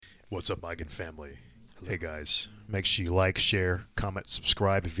What's up, Eigen family? Hey guys, make sure you like, share, comment,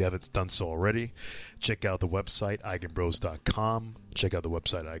 subscribe if you haven't done so already. Check out the website, eigenbros.com. Check out the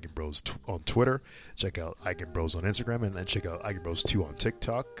website, Eigenbros on Twitter. Check out Eigenbros on Instagram, and then check out Eigenbros2 on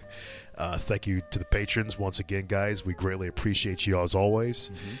TikTok. Thank you to the patrons once again, guys. We greatly appreciate you as always.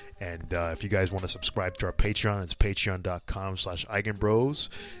 And if you guys want to subscribe to our Patreon, it's patreon.com/Eigenbros.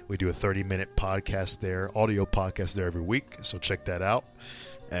 We do a 30-minute podcast there, audio podcast there every week, so check that out.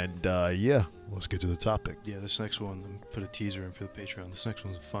 And yeah, let's get to the topic. Yeah, this next one, let me put a teaser in for the Patreon. This next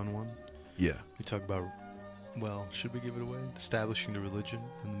one's a fun one. Yeah. We talk about, well, should we give it away? Establishing the religion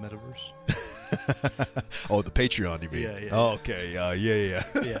in the metaverse. Oh, the Patreon, you mean? Yeah. Oh, okay. Yeah.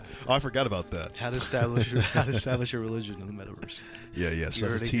 Yeah. Oh, I forgot about that. How to establish a religion in the metaverse. Yeah. So You that's a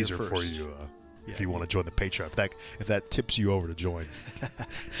heard it here teaser for first. you if Yeah, you want to join the Patreon. If that tips you over to join,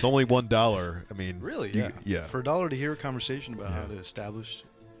 it's only $1. I mean, Really? you- Yeah. For $1 to hear a conversation about how to establish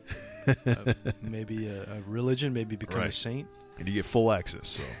maybe a religion, maybe become a Right. saint. and you get full access.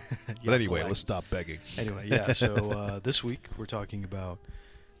 So, Yeah, but anyway, full let's stop begging. Anyway, yeah. So this week we're talking about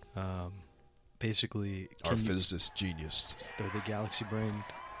basically Our physicist genius, they're the galaxy brain.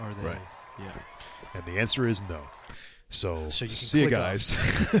 Are they? Right. Yeah. and the answer is no. So you can see you click on guys.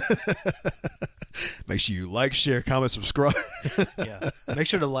 Make sure you like, share, comment, subscribe. Yeah. Make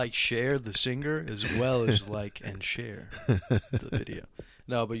sure to share the singer as well as and share the video.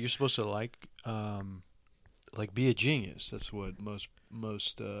 No, but you're supposed to be a genius. That's what most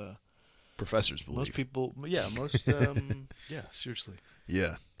Professors believe. most people. Yeah, yeah. Seriously,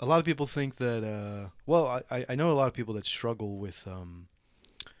 Yeah. a lot of people think that. I know a lot of people that struggle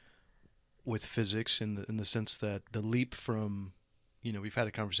with physics in the sense that the leap from, we've had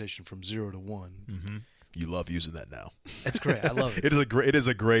a conversation from 0 to 1. Mm-hmm. You love using that now. It's great. I love it. It is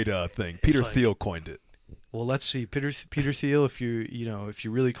a great thing. Peter Thiel coined it. Well, let's see, Peter Thiel. If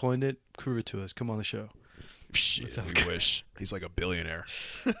you really coined it, prove it to us. Come on the show. Shit, we wish. He's like a billionaire.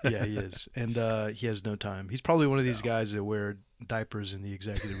 Yeah, he is, and he has no time. He's probably one of these guys that wear diapers in the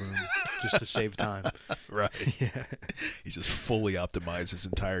executive room just to save time. Right. Yeah. He's just fully optimized his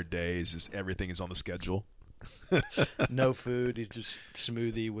entire day. It's just everything is on the schedule. No food. He's just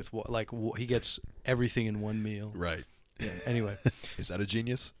smoothie with he gets everything in one meal. Right. Yeah. Anyway, Is that a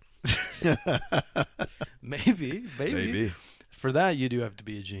genius? maybe. For that, you do have to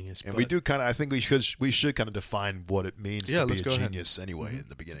be a genius. And but we do kind of. I think we should kind of define what it means to be let's a go ahead. genius anyway in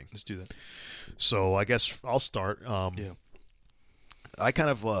the beginning. Let's do that. So I guess I'll start. Yeah. I kind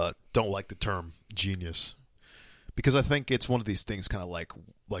of don't like the term genius because I think it's one of these things, kind of like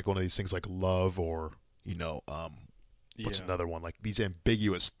one of these things like love or what's Yeah. another one, like these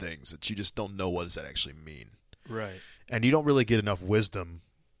ambiguous things that you just don't know what does that actually mean, Right. and you don't really get enough wisdom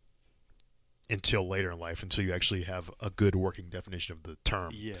until later in life, until you actually have a good working definition of the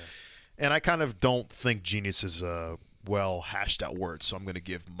term. Yeah. And I kind of don't think genius is a well hashed out word, so I'm going to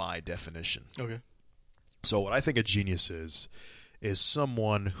give my definition. Okay. So what I think a genius is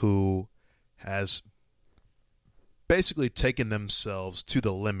someone who has basically taken themselves to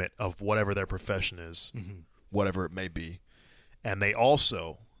the limit of whatever their profession is, whatever it may be. And they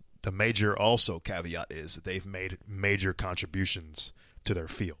also, the major caveat is that they've made major contributions to their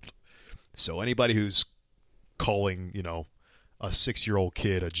field. So anybody who's calling, a 6-year-old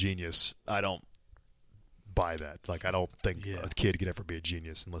kid a genius, I don't buy that. I don't think a kid can ever be a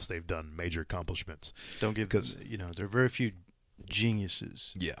genius unless they've done major accomplishments. Don't give Because there are very few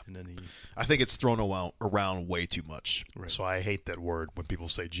geniuses. Yeah. In any. I think it's thrown around way too much. Right. So I hate that word when people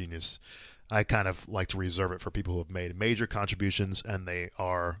say genius. I kind of like to reserve it for people who have made major contributions and they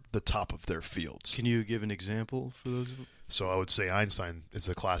are the top of their fields. Can you give an example for those? So I would say Einstein is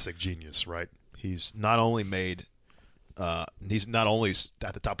a classic genius, right? He's not only at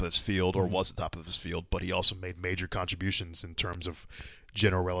the top of his field or was at the top of his field, but he also made major contributions in terms of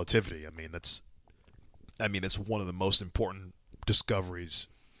general relativity. I mean, it's one of the most important discoveries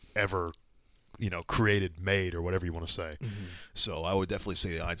ever, created, made, or whatever you want to say. So I would definitely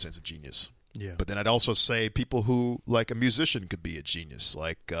say that Einstein's a genius. Yeah. But then I'd also say people who, like a musician, could be a genius.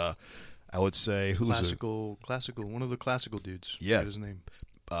 Like I would say classical, one of the classical dudes. Yeah. What is his name?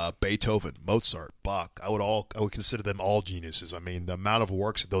 Beethoven, Mozart, Bach. I would consider them all geniuses. I mean, the amount of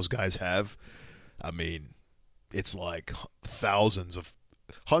works that those guys have, it's like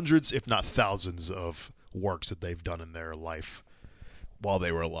hundreds, if not thousands, of works that they've done in their life while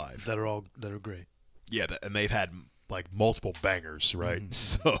they were alive. That are great. Yeah, and they've had like multiple bangers, right?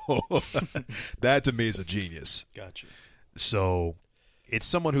 So that to me is a genius. Gotcha. So it's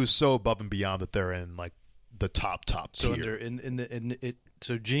someone who's so above and beyond that they're in like the top So tier.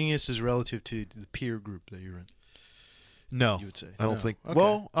 so genius is relative to the peer group that you're in. No, You would say I don't No. think. Okay.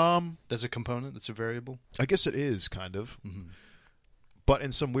 Well, That's a component. That's a variable. I guess it is kind of, but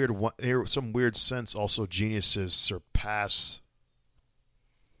in some weird sense, also geniuses surpass,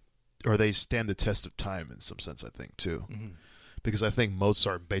 or they stand the test of time in some sense. I think too, because I think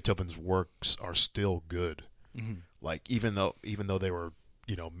Mozart and Beethoven's works are still good. Like even though they were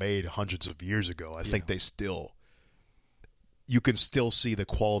made hundreds of years ago, I think they still. You can still see the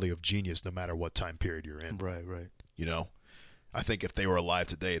quality of genius no matter what time period you're in. Right. I think if they were alive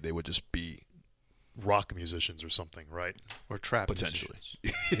today, they would just be rock musicians or something, right? Or trap Potentially.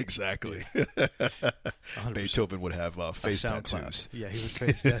 musicians. Exactly. 100%. Beethoven would have face SoundCloud. tattoos. Yeah, he would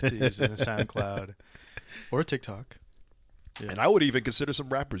face tattoos and a SoundCloud or TikTok. Yeah. And I would even consider some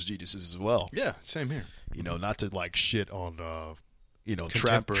rappers geniuses as well. Yeah, same here. Not to like shit on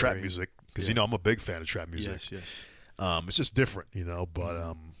trap Contemporary. music, because Yeah. I'm a big fan of trap music. Yes. It's just different,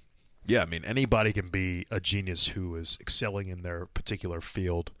 but yeah, I mean, anybody can be a genius who is excelling in their particular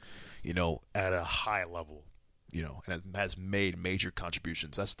field, at a high level, and has made major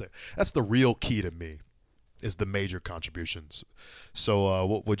contributions. That's the real key to me, is the major contributions.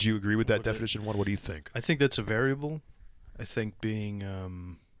 So, would you agree with that definition? What do you think? I think that's a variable. I think being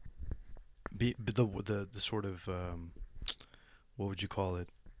the sort of what would you call it?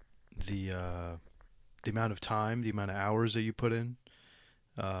 The amount of time, the amount of hours that you put in,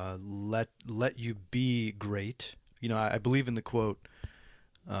 let you be great. I believe in the quote,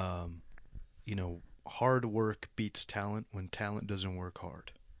 hard work beats talent when talent doesn't work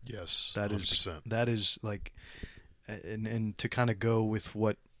hard. Yes, That 100%. that is like, and to kind of go with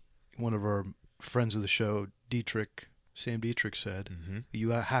what one of our friends of the show, Sam Dietrich said, you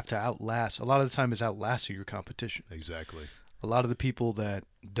have to outlast. A lot of the time, it's outlasting your competition. Exactly. A lot of the people that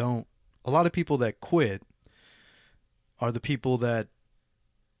quit are the people that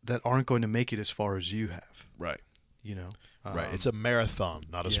aren't going to make it as far as you have. Right. Right. It's a marathon,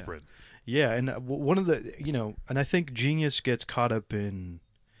 not a sprint. Yeah, and one of the and I think genius gets caught up in.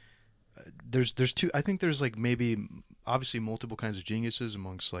 There's two. I think there's like maybe obviously multiple kinds of geniuses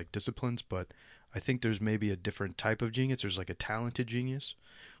amongst like disciplines, but I think there's maybe a different type of genius. There's like a talented genius,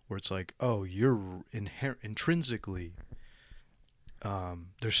 where it's like, oh, you're intrinsically.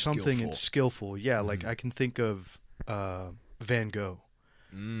 There's something skillful. Yeah, like I can think of Van Gogh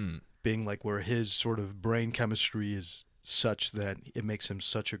being like where his sort of brain chemistry is such that it makes him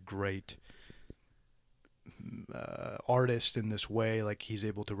such a great artist in this way. Like he's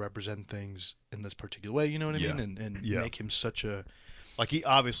able to represent things in this particular way. You know what I mean? And make him such a. Like he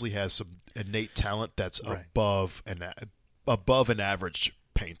obviously has some innate talent that's Right. above an average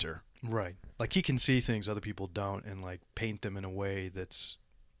painter. Right. Like he can see things other people don't and like paint them in a way that's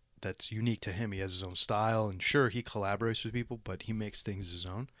unique to him. He has his own style, and sure, he collaborates with people, but he makes things his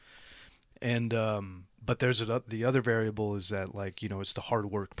own. And but there's the other variable is that like, it's the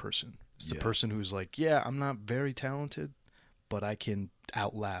hard work person. It's the person who's like, yeah, I'm not very talented, but I can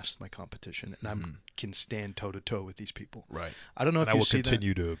outlast my competition and I can stand toe to toe with these people. Right. I don't know if I you will see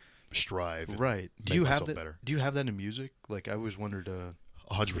continue to strive. And Right. Do you have that? better. Do you have that in music? Like I always wondered.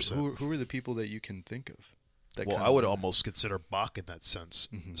 100%. Who are the people that you can think of? Well, I would almost consider Bach in that sense,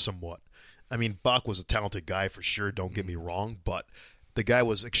 somewhat. I mean, Bach was a talented guy for sure, don't get me wrong, but the guy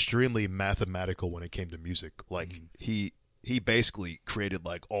was extremely mathematical when it came to music. Like, he basically created,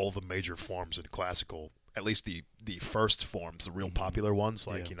 like, all the major forms in classical, at least the first forms, the real popular ones,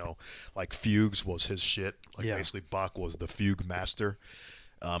 like, like fugues was his shit. Like, basically, Bach was the fugue master.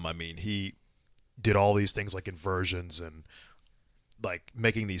 I mean, he did all these things like inversions and, like,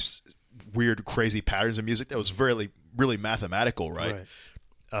 making these weird, crazy patterns of music that was really mathematical, right?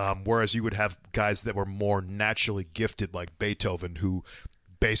 Whereas you would have guys that were more naturally gifted, like Beethoven, who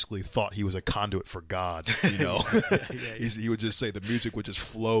basically thought he was a conduit for God. He would just say the music would just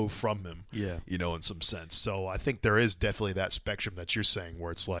flow from him. In some sense. So I think there is definitely that spectrum that you're saying,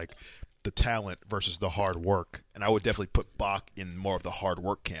 where it's like the talent versus the hard work, and I would definitely put Bach in more of the hard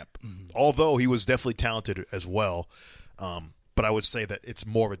work camp. Although he was definitely talented as well. But I would say that it's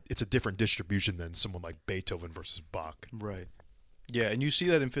a different distribution than someone like Beethoven versus Bach. Right. Yeah, and you see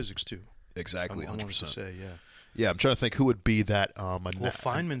that in physics too. Exactly, 100%. I wanted to say, yeah. Yeah, I'm trying to think who would be that. Well,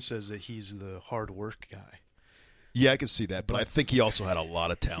 Feynman says that he's the hard work guy. Yeah, I can see that, but I think he also had a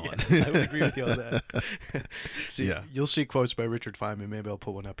lot of talent. I would agree with you on that. You'll see quotes by Richard Feynman. Maybe I'll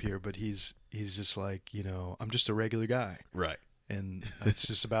put one up here, but he's just like, I'm just a regular guy. Right. And it's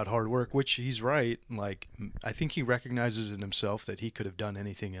just about hard work, which he's right. Like, I think he recognizes in himself that he could have done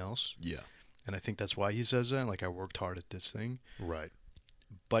anything else. Yeah. And I think that's why he says that. Like, I worked hard at this thing. Right.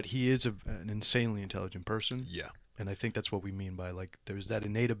 But he is an insanely intelligent person. Yeah. And I think that's what we mean by, like, there's that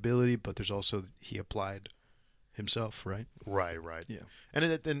innate ability, but there's also he applied himself, right? Right. Yeah. And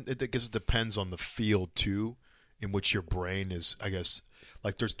I guess it depends on the field too, in which your brain is. I guess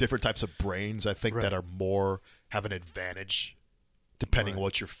like there's different types of brains. I think that are more have an advantage, depending on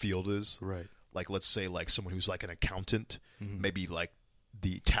what your field is. Right. Like let's say like someone who's like an accountant, maybe like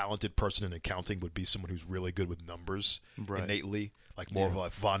the talented person in accounting would be someone who's really good with numbers innately, like more of a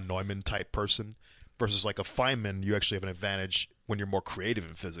von Neumann type person, versus like a Feynman. You actually have an advantage when you're more creative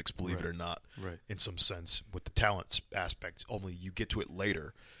in physics, believe it or not, in some sense with the talent aspect. Only you get to it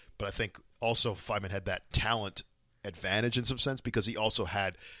later. But I think also Feynman had that talent advantage in some sense because he also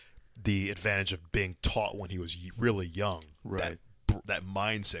had the advantage of being taught when he was really young. Right. That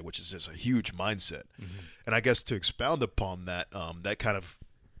mindset, which is just a huge mindset. And I guess to expound upon that, that kind of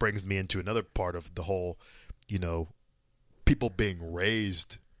brings me into another part of the whole, people being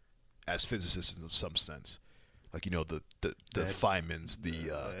raised as physicists in some sense. Like, the Feynmans,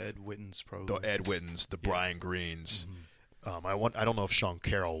 the Ed Wittens, probably. The Ed Wittens, the Brian Greens. I don't know if Sean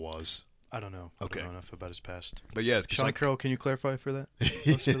Carroll was. I don't know. Okay. I don't know enough about his past. But yeah, Sean Carroll, can you clarify for that?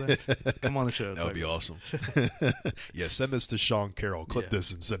 Come on the show. That would be awesome. Yeah, send this to Sean Carroll. Clip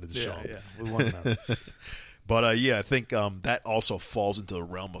this and send it to Sean. Yeah, we want to know. But I think that also falls into the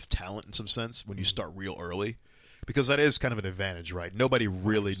realm of talent in some sense when you start real early. Because that is kind of an advantage, right? Nobody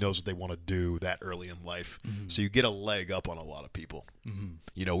really knows what they want to do that early in life. So you get a leg up on a lot of people.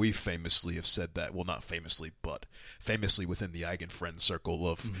 We famously have said that. Well, not famously, but famously within the Eigen friend circle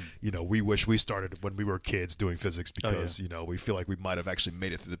of, we wish we started when we were kids doing physics because, we feel like we might have actually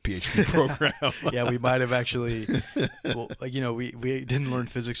made it through the PhD program. Yeah, we might have actually, we didn't learn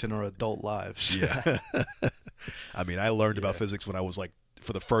physics in our adult lives. Yeah. I mean, I learned about physics when I was like,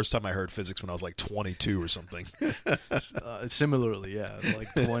 for the first time I heard physics when I was like 22 or something. Similarly, yeah, like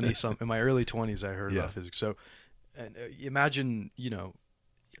 20-something. In my early 20s, I heard about physics. So, and imagine,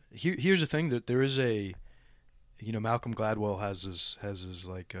 here's the thing that there is a, Malcolm Gladwell has his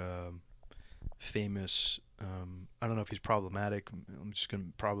like famous. I don't know if he's problematic. I'm just gonna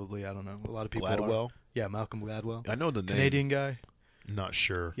probably I don't know. A lot of people. Gladwell. Yeah, Malcolm Gladwell. I know the name. Canadian guy. Not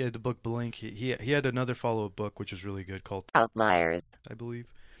sure. He had the book Blink. He had another follow-up book which was really good called Outliers, I believe.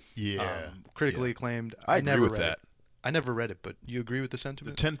 Yeah. Critically acclaimed. I agree never with read that. It. I never read it, but you agree with the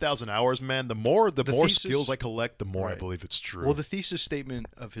sentiment? 10,000 hours, man. The more thesis, skills I collect, the more I believe it's true. Well, the thesis statement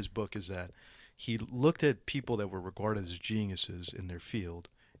of his book is that he looked at people that were regarded as geniuses in their field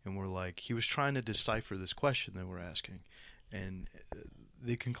and were like, he was trying to decipher this question that we're asking. And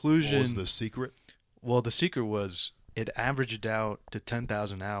the conclusion... What was the secret? Well, the secret was it averaged out to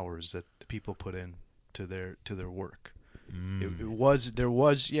 10,000 hours that the people put in to their work.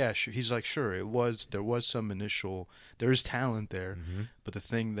 He's like, sure, there was some initial, there is talent there, but the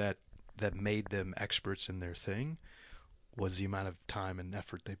thing that made them experts in their thing was the amount of time and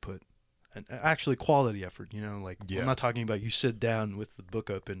effort they put, and actually quality effort, I'm not talking about you sit down with the book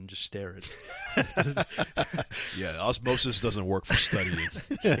open and just stare at it. Yeah, osmosis doesn't work for studying.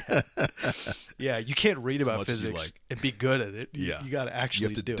 Yeah, you can't read about physics and be good at it. You got to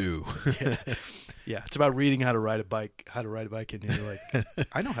actually do it. Yeah, it's about reading how to ride a bike, and you're like,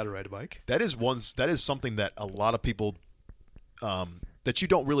 I know how to ride a bike. That is something that a lot of people that you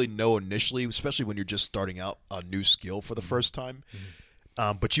don't really know initially, especially when you're just starting out a new skill for the first time.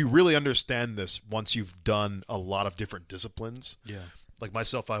 But you really understand this once you've done a lot of different disciplines. Yeah. Like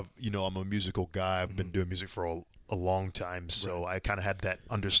myself, I'm a musical guy. I've been doing music for a long time, so I kind of had that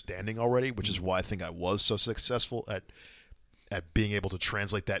understanding already, which is why I think I was so successful at being able to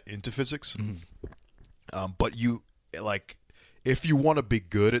translate that into physics. But if you want to be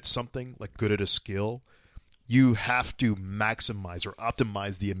good at something, like good at a skill, you have to maximize or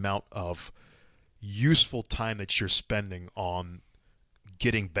optimize the amount of useful time that you're spending on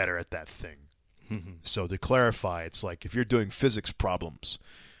getting better at that thing. So to clarify, it's like if you're doing physics problems,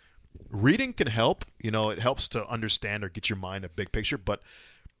 reading can help. It helps to understand or get your mind a big picture, but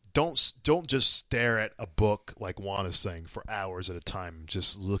don't just stare at a book like Juan is saying for hours at a time,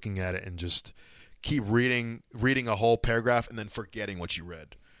 just looking at it and just keep reading a whole paragraph and then forgetting what you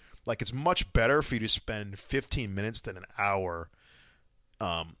read. Like, it's much better for you to spend 15 minutes than an hour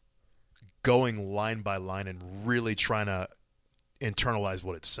going line by line and really trying to internalize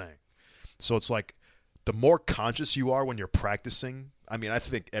what it's saying. So it's like the more conscious you are when you're practicing. I mean, I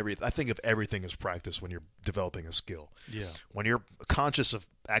think of everything as practice when you're developing a skill. Yeah. When you're conscious of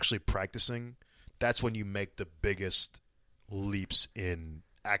actually practicing, that's when you make the biggest leaps in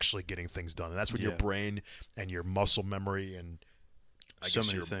actually getting things done. And that's when your brain and your muscle memory and I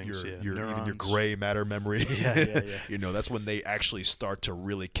guess even your gray matter memory. That's when they actually start to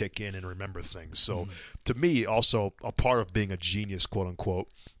really kick in and remember things. So to me, also a part of being a genius, quote unquote,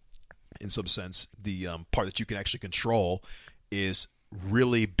 in some sense. The part that you can actually control is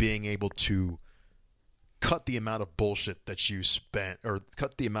really being able to cut the amount of bullshit that you spent, or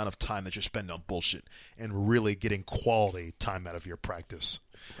cut the amount of time that you spend on bullshit, and really getting quality time out of your practice.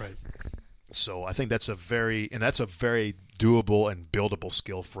 Right. So I think that's a very doable and buildable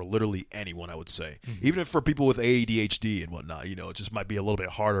skill for literally anyone, I would say. Mm-hmm. Even if for people with ADHD and whatnot, it just might be a little bit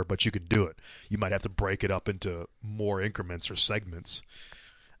harder, but you could do it. You might have to break it up into more increments or segments.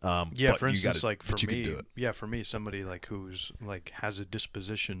 For instance, for me, somebody like who's like has a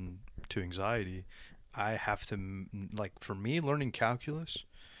disposition to anxiety, I have to for me, learning calculus.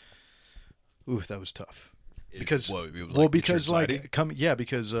 Ooh, that was tough. Because I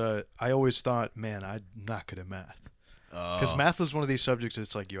always thought, man, I'm not good at math. Because math was one of these subjects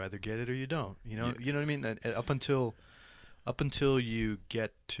that's like you either get it or you don't. You know what I mean? And up until you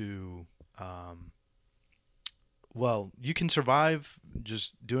get to, you can survive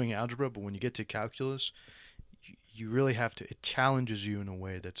just doing algebra, but when you get to calculus, you really have to. It challenges you in a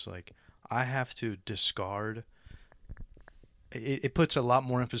way that's like I have to discard. It puts a lot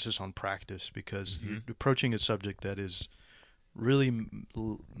more emphasis on practice because you're approaching a subject that is really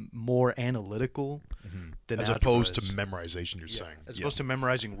more analytical than as algebra opposed is. to memorization. You're saying as opposed to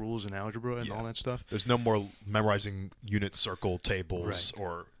memorizing rules in algebra and all that stuff. There's no more memorizing unit circle tables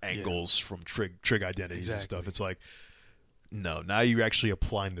or angles from trig identities and stuff. It's like now you're actually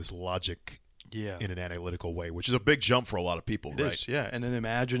applying this logic. In an analytical way, which is a big jump for a lot of people, right? It is, and then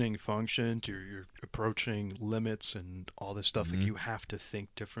imagining functions, you're approaching limits and all this stuff. Like you have to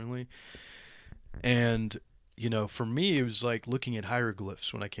think differently. And for me, it was like looking at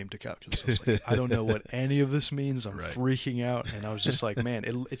hieroglyphs when I came to calculus. I was like, I don't know what any of this means. I'm freaking out, and I was just like, man,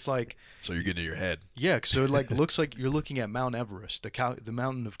 it's like. So you're getting in your head. Yeah, so it looks like you're looking at Mount Everest, the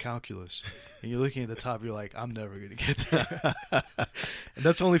mountain of calculus, and you're looking at the top. You're like, I'm never gonna get there, and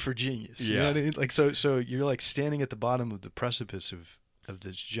that's only for genius. You know what I mean? Like, so you're like standing at the bottom of the precipice of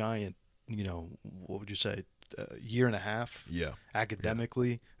this giant. What would you say? A year and a half. Yeah.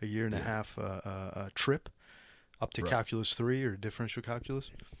 Academically, a year and a half trip. Up to calculus 3 or differential calculus.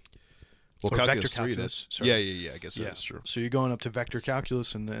 Well, calculus 3, that's... Yeah, I guess that's true. So you're going up to vector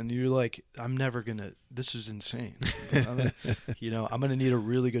calculus, and you're like, I'm never going to... This is insane. I'm going to need a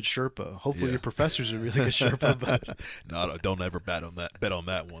really good Sherpa. Hopefully your professor's a really good Sherpa. But... No, don't ever bet on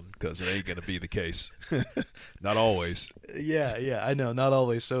that one, because it ain't going to be the case. Not always. Yeah, I know, not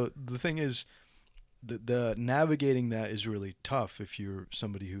always. So the thing is... The navigating that is really tough if you're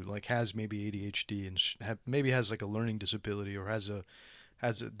somebody who like has maybe ADHD and maybe has like a learning disability or has a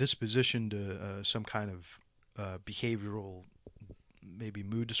disposition to some kind of behavioral, maybe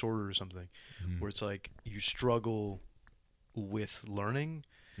mood disorder or something, where it's like you struggle with learning,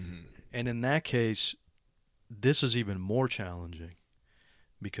 and in that case, this is even more challenging.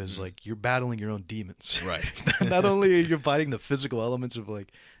 Because like you're battling your own demons, right? Not only are you fighting the physical elements of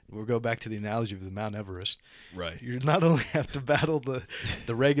like, we'll go back to the analogy of the Mount Everest, right? You not only have to battle the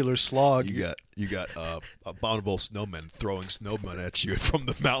regular slog. You got abominable snowmen throwing snowmen at you from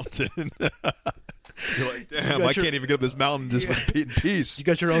the mountain. You're like, damn, I can't even get up this mountain just in peace. You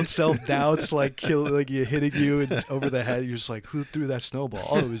got your own self doubts, like you're hitting you and over the head. You're just like, who threw that snowball?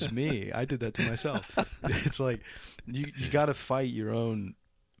 Oh, it was me. I did that to myself. It's like you got to fight your own.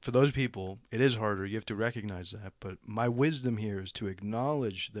 For those people, it is harder. You have to recognize that. But my wisdom here is to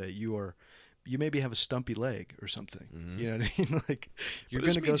acknowledge that you maybe have a stumpy leg or something. You know what I mean? Like you're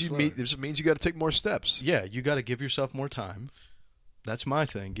going to go slow. This means you got to take more steps. Yeah, you got to give yourself more time. That's my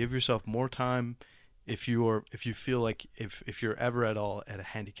thing. Give yourself more time if you feel like if you're ever at all at a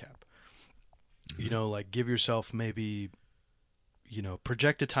handicap. Like give yourself maybe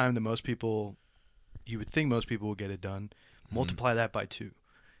project a time that you would think most people will get it done. Multiply that by 2.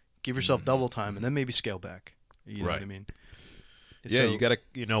 Give yourself double time, and then maybe scale back. You know what I mean? You got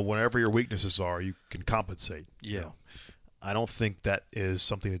to, whenever your weaknesses are, you can compensate. Yeah. I don't think that is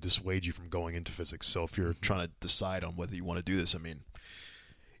something to dissuade you from going into physics. So if you're trying to decide on whether you want to do this, I mean,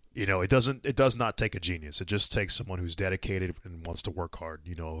 it does not take a genius. It just takes someone who's dedicated and wants to work hard.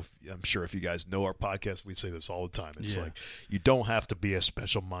 I'm sure if you guys know our podcast, we say this all the time. It's like you don't have to be a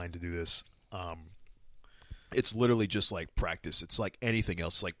special mind to do this. It's literally just like practice. It's like anything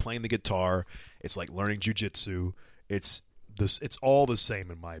else. It's like playing the guitar. It's like learning jujitsu. It's all the same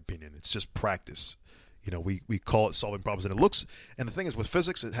in my opinion. It's just practice. We call it solving problems, and the thing is with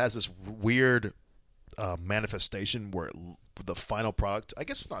physics, it has this weird manifestation where the final product, I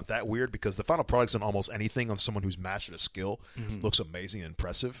guess it's not that weird because the final product's on almost anything on someone who's mastered a skill looks amazing and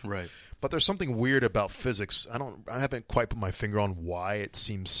impressive. Right. But there's something weird about physics. I haven't quite put my finger on why it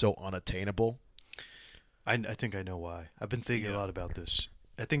seems so unattainable. I think I know why. I've been thinking a lot about this.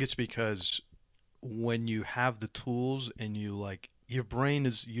 I think it's because when you have the tools and you like your brain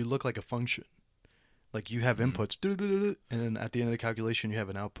is you look like a function. Like you have inputs, and then at the end of the calculation you have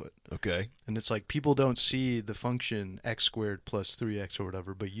an output. Okay. And it's like people don't see the function x squared plus 3x or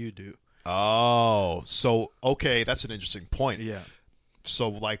whatever, but you do. Oh, so okay, that's an interesting point. Yeah. So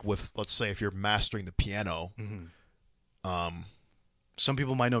like with, let's say if you're mastering the piano, some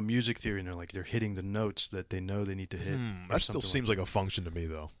people might know music theory and they're hitting the notes that they know they need to hit. that still seems like a function to me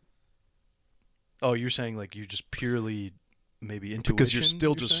though. Oh, you're saying like you just purely maybe intuition? Because you're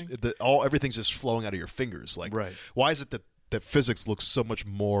still saying? everything's just flowing out of your fingers. Like, right. Why is it that physics looks so much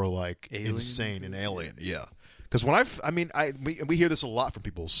more like alien, insane and alien? Yeah. Because when we hear this a lot from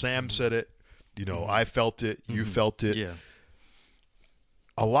people. Sam said it. You know, I felt it. You felt it. Yeah.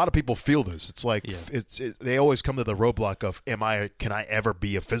 A lot of people feel this. It's like they always come to the roadblock of, can I ever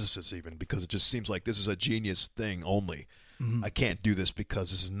be a physicist even? Because it just seems like this is a genius thing only. I can't do this because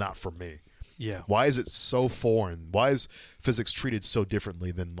this is not for me. Yeah. Why is it so foreign? Why is physics treated so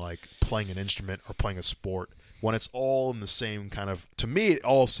differently than like playing an instrument or playing a sport when it's all in the same kind of, to me, it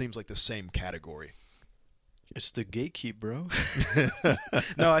all seems like the same category. It's the gatekeep, bro.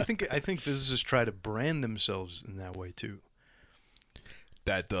 No, I think physicists try to brand themselves in that way too.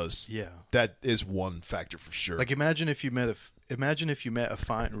 That does. Yeah. That is one factor for sure. Like imagine if you met Richard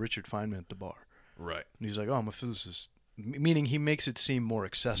Feynman at the bar. Right. And he's like, "Oh, I'm a physicist." Meaning he makes it seem more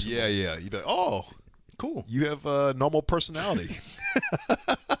accessible. Yeah. You'd be like, "Oh, cool. You have a normal personality."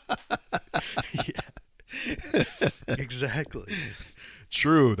 Yeah. Exactly.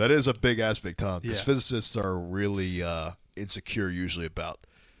 True. That is a big aspect, huh? Because Yeah. physicists are really insecure usually about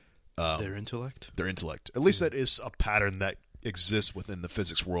their intellect. Their intellect. At least that is a pattern that exists within the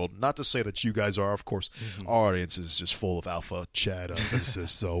physics world. Not to say that you guys are, of course. Our audience is just full of alpha Chad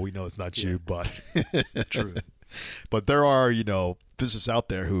physicists, so we know it's not you, but True. But there are, physicists out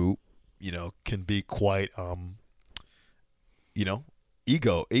there who, can be quite,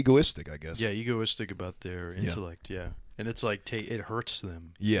 egoistic, I guess. Yeah, egoistic about their intellect. Yeah, and it's like it hurts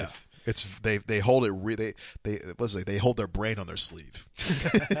them. Yeah. It's they hold it they hold their brain on their sleeve.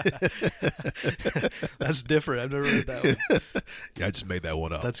 That's different. I've never heard that one. Yeah, I just made that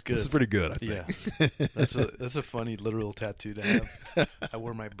one up. That's good. It's pretty good, I think. Yeah, that's a funny literal tattoo to have. I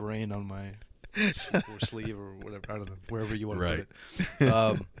wear my brain on my sleeve or whatever. I don't know, wherever you want to put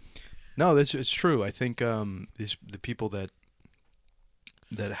it. No, it's true. I think the people that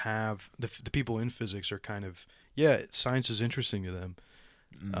have the people in physics are kind of science is interesting to them.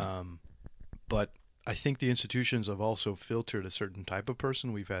 But I think the institutions have also filtered a certain type of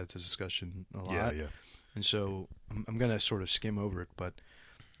person. We've had this discussion a lot. Yeah. And so I'm going to sort of skim over it. But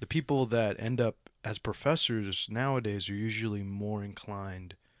the people that end up as professors nowadays are usually more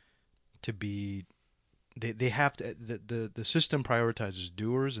inclined to be they have to the system prioritizes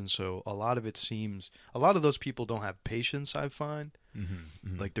doers, and so a lot of those people don't have patience, I find.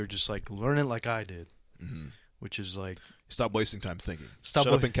 Like they're just like learn it like I did. Which is like stop wasting time thinking. Shut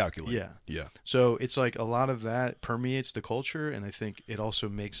up and calculate. Yeah. So it's like a lot of that permeates the culture, and I think it also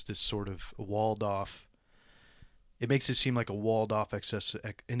makes this sort of walled off. It makes it seem like a walled off,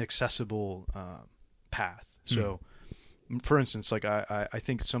 inaccessible path. So, for instance, like I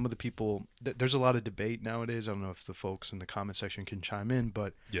think some of the people there's a lot of debate nowadays. I don't know if the folks in the comment section can chime in,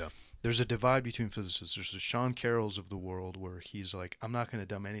 but there's a divide between physicists. There's the Sean Carrolls of the world where he's like, I'm not going to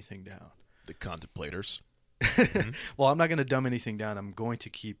dumb anything down. The contemplators. Well, I'm not going to dumb anything down. I'm going to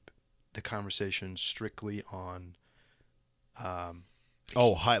keep the conversation strictly on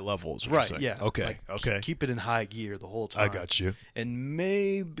high levels. Right, yeah. Okay, like, okay. Keep it in high gear the whole time. I got you. And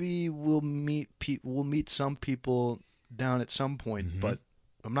maybe we'll meet some people down at some point, but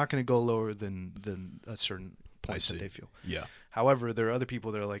I'm not going to go lower than a certain point that they feel. Yeah. However, there are other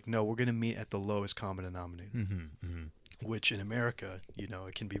people that are like, no, we're going to meet at the lowest common denominator. Which in America, it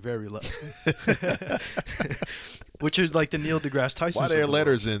can be very low. Which is like the Neil deGrasse Tyson. Why are there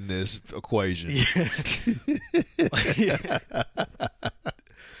letters in this equation? Yeah.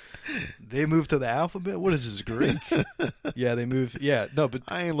 They moved to the alphabet? What is this, Greek? Yeah, they moved. Yeah, no, but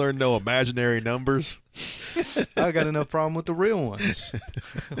I ain't learned no imaginary numbers. I got enough problem with the real ones.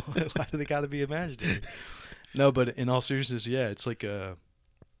 Why do they got to be imaginary? No, but in all seriousness, it's like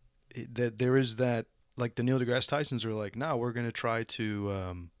there is that. Like the Neil deGrasse Tysons are like, no, we're going to try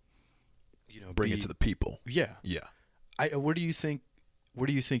to, bring it to the people. Yeah. Yeah. Where do you think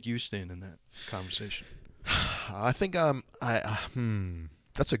you stand in that conversation? I think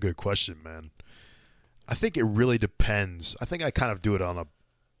that's a good question, man. I think it really depends. I think I kind of do it on a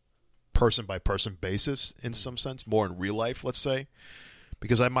person by person basis in some sense, more in real life, let's say,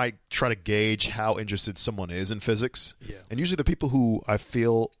 because I might try to gauge how interested someone is in physics. Yeah. And usually the people who I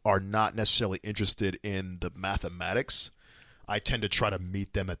feel are not necessarily interested in the mathematics, I tend to try to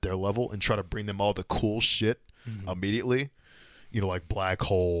meet them at their level and try to bring them all the cool shit immediately. Like black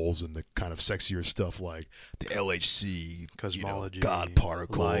holes and the kind of sexier stuff like the LHC, cosmology, God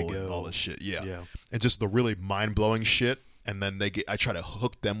particle, LIGO. and all this shit. Yeah. Yeah. And just the really mind-blowing shit. And then I try to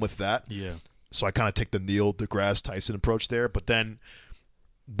hook them with that. Yeah. So I kind of take the Neil deGrasse Tyson approach there. But then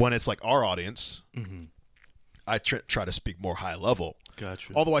when it's like our audience, I try to speak more high level.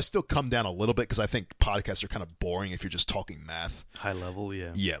 Gotcha. Although I still come down a little bit because I think podcasts are kind of boring if you're just talking math. High level,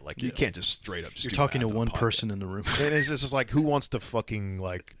 yeah. Yeah, like you can't just straight up just You're do talking to math on a one podcast. person in the room. It's just like, who wants to fucking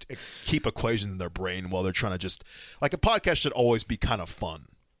like keep equations in their brain while they're trying to just like a podcast should always be kind of fun,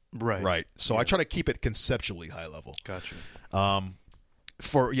 Right. So I try to keep it conceptually high level. Gotcha.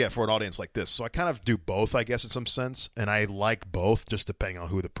 For an audience like this. So I kind of do both, I guess, in some sense, and I like both just depending on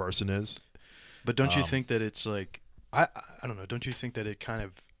who the person is. But don't you think that it's like I don't know, don't you think that it kind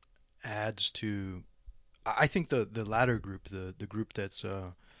of adds to I think the latter group, the group that's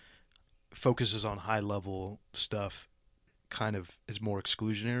focuses on high level stuff kind of is more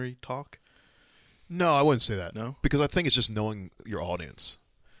exclusionary talk? No, I wouldn't say that. No? Because I think it's just knowing your audience.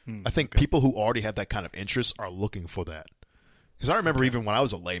 I think okay. people who already have that kind of interest are looking for that. Because I remember even when I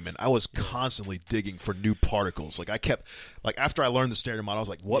was a layman, I was constantly digging for new particles. Like I kept, like after I learned the Standard Model, I was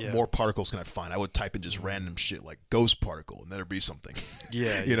like, what more particles can I find? I would type in just random shit like ghost particle, and then there'd be something.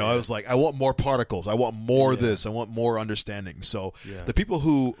 I was like, I want more particles. I want more of this. I want more understanding. So the people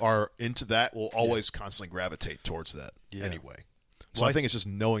who are into that will always constantly gravitate towards that anyway. So I think it's just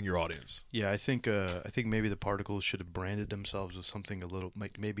knowing your audience. Yeah, I think maybe the particles should have branded themselves with something a little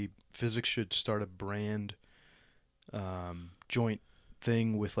like maybe physics should start a brand joint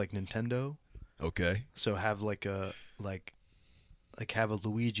thing with like Nintendo. Okay. So have like a have a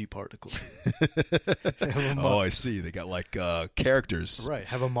Luigi particle. Oh, I see. They got like characters. Right.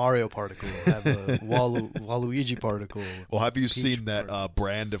 Have a Mario particle. Have a Waluigi particle. Well, have you Peach seen that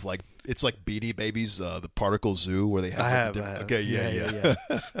brand of like it's like Beanie Babies, the Particle Zoo, where they have. I have. Okay, yeah.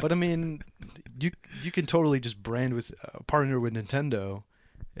 But I mean, you can totally just brand with partner with Nintendo.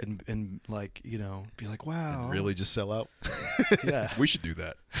 And like, be like, wow. And really just sell out? Yeah. We should do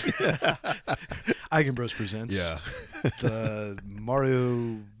that. Eigen Bros presents. Yeah. The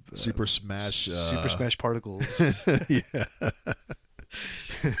Mario Super Smash Particles. Yeah.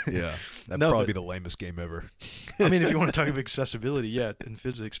 Yeah. That'd probably be the lamest game ever. I mean, if you want to talk about accessibility, yeah, in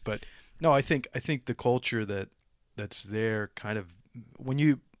physics, but no, I think the culture that's there kind of when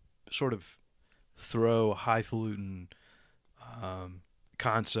you sort of throw highfalutin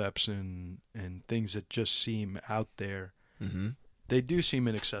concepts and things that just seem out there, they do seem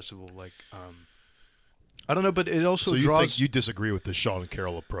inaccessible. Like, I don't know, but it also so you draws. think you disagree with the Sean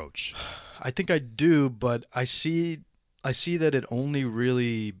Carroll approach? I think I do, but I see that it only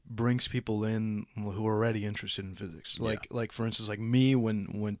really brings people in who are already interested in physics. Like for instance, like me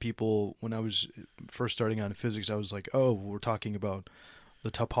when I was first starting out in physics, I was like, oh, we're talking about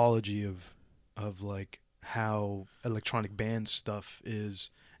the topology of like how electronic band stuff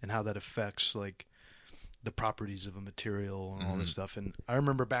is and how that affects like the properties of a material and all this stuff. And I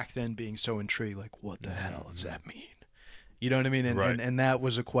remember back then being so intrigued, like, what the hell does that mean? You know what I mean? And that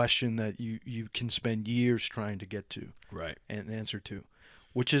was a question that you can spend years trying to get to, right, and answer to,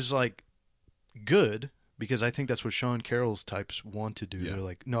 which is like good because I think that's what Sean Carroll's types want to do. Yeah. They're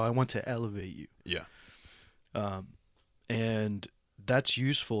like, no, I want to elevate you. Yeah. And that's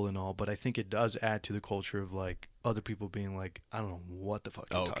useful and all, but I think it does add to the culture of like other people being like, I don't know what the fuck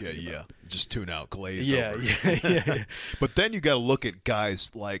you're talking about. Yeah. Just tune out, glazed over. Yeah. But then you got to look at guys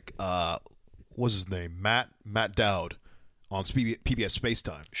like, what's his name? Matt Dowd on PBS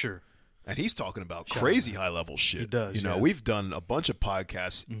Spacetime. Sure. And he's talking about crazy high-level shit. He does, we've done a bunch of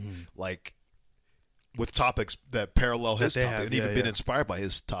podcasts like with topics that parallel his topic and even been inspired by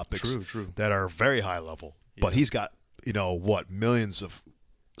his topics that are very high level. Yeah. But he's got, millions of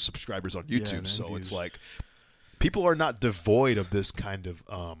subscribers on YouTube. So it's like people are not devoid of this kind of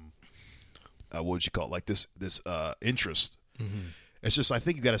what would you call it? Like this interest. It's just I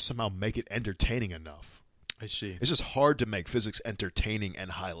think you got to somehow make it entertaining enough. I see. It's just hard to make physics entertaining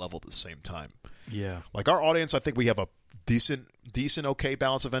and high level at the same time. Yeah. Like our audience, I think we have a decent, okay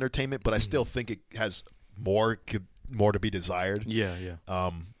balance of entertainment, but I still think it has more to be desired. Yeah.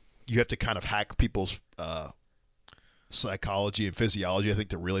 You have to kind of hack people's psychology and physiology, I think,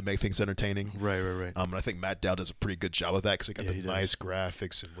 to really make things entertaining. Right. And I think Matt Dowd does a pretty good job of that because he got the nice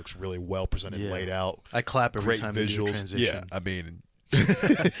graphics and looks really well presented, laid out. I clap every great time visuals. They do a transition. Yeah, I mean,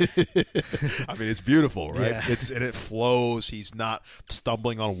 I mean, it's beautiful, right? Yeah. And it flows. He's not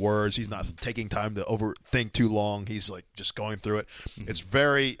stumbling on words. He's not taking time to overthink too long. He's like just going through it. It's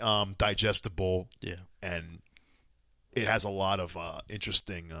very digestible. Yeah. And it has a lot of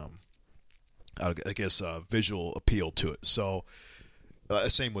interesting, I guess, visual appeal to it. So,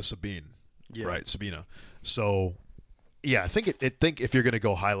 same with Sabine, right? Sabina. So, yeah, I think if you're going to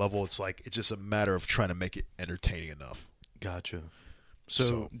go high level, it's just a matter of trying to make it entertaining enough. Gotcha.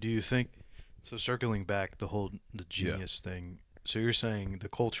 So do you think? So circling back the genius thing. So you're saying the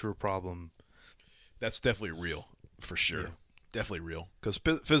cultural problem? That's definitely real, for sure. Yeah. Definitely real, because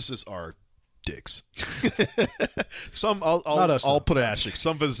physicists are dicks. I'll put an asterisk.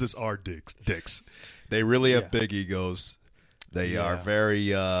 Some physicists are dicks. They really have big egos. They are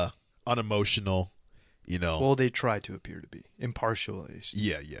very unemotional. You know. Well, they try to appear to be impartial, at least.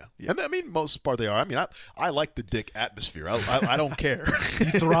 Yeah. And I mean, most part they are. I mean, I like the dick atmosphere. I don't care. You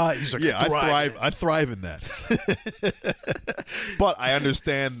thrive. He's like, I thrive. I thrive in that. But I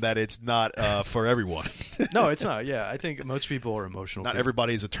understand that it's not for everyone. No, it's not. Yeah, I think most people are emotional. Not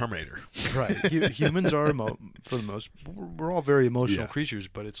everybody is a Terminator. Right. Humans are for the most. We're all very emotional creatures,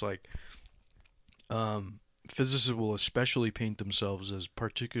 but it's like, physicists will especially paint themselves as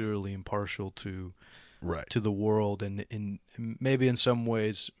particularly impartial to the world, and maybe in some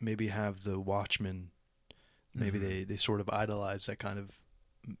ways maybe have the Watchmen, maybe they sort of idolize that kind of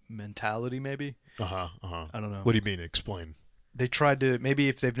mentality, maybe. I don't know. What do you mean? Explain. They tried to, maybe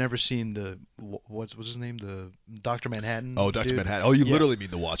if they've never seen what's his name, the Dr. Manhattan. Oh, Dr. Manhattan. Oh, you literally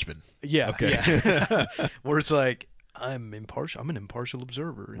mean the Watchmen. Yeah. Okay. Yeah. Where it's like, I'm impartial. I'm an impartial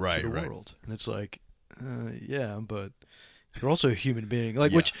observer into the world, and it's like, yeah, but you're also a human being,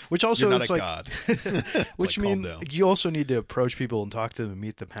 like which also you're not is a like god. Which means you also need to approach people and talk to them and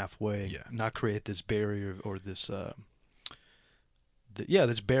meet them halfway, Yeah. not create this barrier or this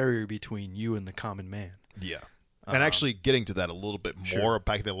this barrier between you and the common man. Yeah. And actually getting to that a little bit more,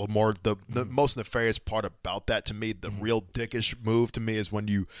 back there a little more, the most nefarious part about that to me, the real dickish move to me is when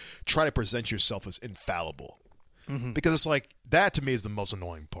you try to present yourself as infallible. Because it's like, that to me is the most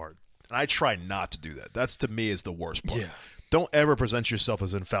annoying part. And I try not to do that. That's to me is the worst part. Yeah. Don't ever present yourself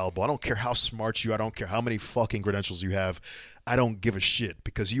as infallible. I don't care how smart you are. I don't care how many fucking credentials you have. I don't give a shit,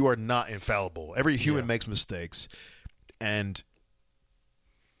 because you are not infallible. Every human makes mistakes. And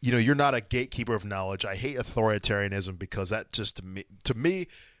you're not a gatekeeper of knowledge. I hate authoritarianism, because that just to me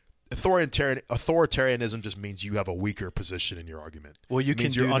authoritarianism just means you have a weaker position in your argument. Well, it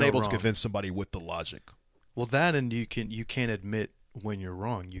means you're unable to wrong. convince somebody with the logic. Well, that, and you can't admit when you're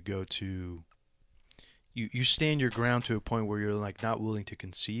wrong. You go to you stand your ground to a point where you're like not willing to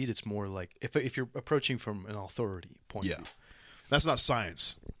concede. It's more like if you're approaching from an authority point of view. That's not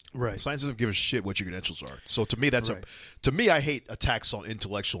science. Right. Science doesn't give a shit what your credentials are. So to me, I hate attacks on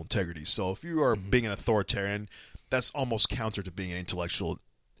intellectual integrity. So if you are being an authoritarian, that's almost counter to being an intellectually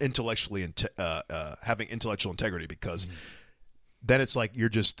having intellectual integrity, because then it's like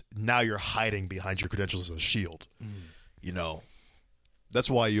you're hiding behind your credentials as a shield. That's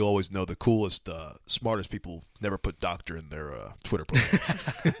why you always know the coolest, smartest people never put doctor in their Twitter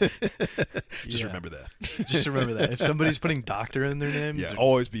profile. Just remember that. Just remember that. If somebody's putting doctor in their name,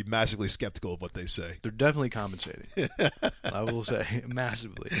 always be massively skeptical of what they say. They're definitely compensating. I will say,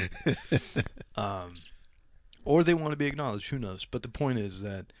 massively. Or they want to be acknowledged. Who knows? But the point is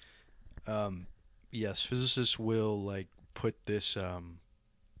that, yes, physicists will put this.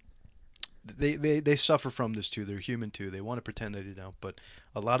 They suffer from this too. They're human too. They want to pretend they don't, but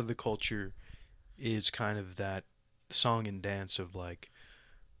a lot of the culture is kind of that song and dance of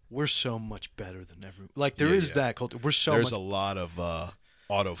we're so much better than everyone. There is that culture. There's a lot of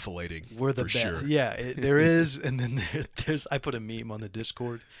auto-fillating. We're the for best. Sure. Yeah, there is, and then there's. I put a meme on the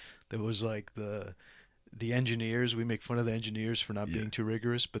Discord that was the engineers. We make fun of the engineers for not being too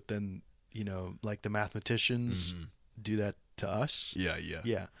rigorous, but then the mathematicians do that to us.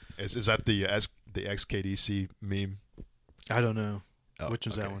 Yeah. Is that the XKDC meme? I don't know. Which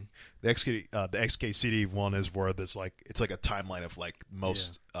was that one? The XKCD one is where there's it's like a timeline of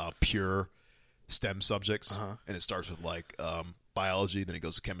most pure STEM subjects, and it starts with biology, then it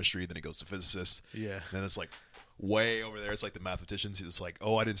goes to chemistry, then it goes to physicists. Yeah. And then it's way over there. It's the mathematicians. It's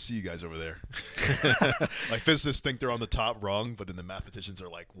oh, I didn't see you guys over there. Physicists think they're on the top rung, but then the mathematicians are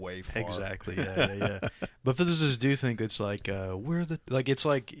way far. Exactly. Yeah. But physicists do think it's we're the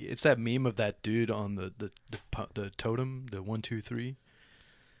it's that meme of that dude on the totem, the 1 2 3.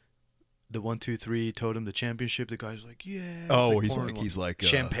 The 1 2 3 totem, the championship. The guy's yeah. Oh, he's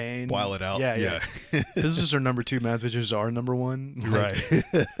champagne. While it out. Yeah. Physicists are number 2. Mathematicians are number 1. Right.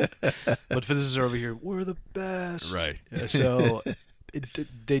 But physicists are over here. We're the best. Right. So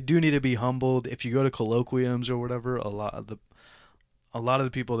they do need to be humbled. If you go to colloquiums or whatever, a lot of the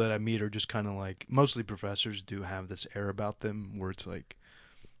people that I meet are just kind of like, mostly professors do have this air about them where it's like,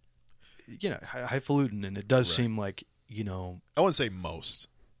 highfalutin, and it does seem like, I wouldn't say most.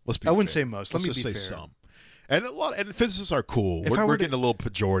 Let's be I wouldn't fair. say most. Let's Let me just be say fair. some. And physicists are cool. If I We're were to- getting a little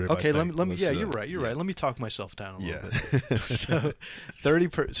pejorative. Okay, I think. let me. Let's, Yeah, you're right. You're right. Let me talk myself down a little Yeah. bit. So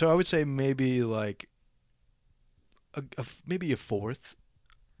 30. So I would say maybe like maybe a fourth.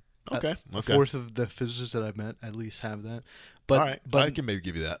 Okay. A fourth of the physicists that I've met at least have that. But all right. but I can maybe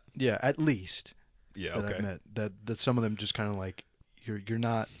give you that. yeah, at least Yeah. that Okay. I've met that some of them just kind of like you're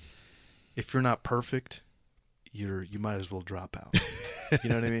not, if you're not perfect, you might as well drop out. You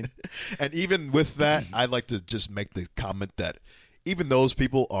know what I mean? And even with that, I'd like to just make the comment that even those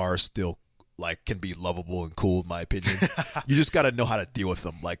people are still can be lovable and cool in my opinion. You just got to know how to deal with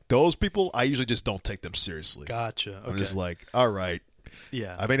them. Like those people, I usually just don't take them seriously. Gotcha. Okay. I'm just like, all right.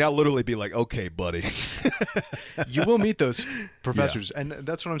 Yeah. I mean, I'll literally be like, okay, buddy. You will meet those professors, and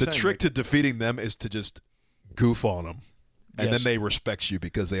that's what I'm The saying. trick to defeating them is to just goof on them. And Yes. then they respect you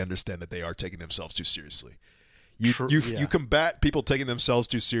because they understand that they are taking themselves too seriously. You Yeah. you combat people taking themselves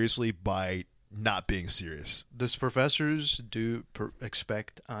too seriously by not being serious. Those professors do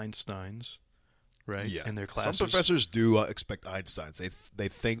expect Einsteins, right? Yeah. In their classes. Some professors do expect Einsteins. They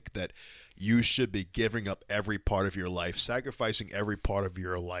think that you should be giving up every part of your life, sacrificing every part of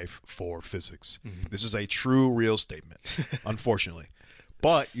your life for physics. Mm-hmm. This is a true, real statement, unfortunately.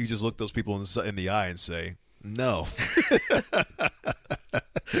 But you just look those people in the eye and say, no.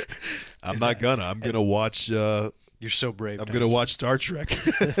 I'm not gonna. I'm gonna watch. You're so brave. I'm gonna watch Star Trek.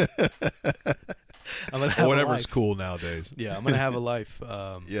 I'm gonna have Whatever's a life. cool nowadays. Yeah, I'm gonna have a life.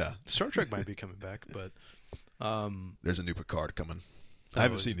 Yeah. Star Trek might be coming back, but There's a new Picard coming. Oh, I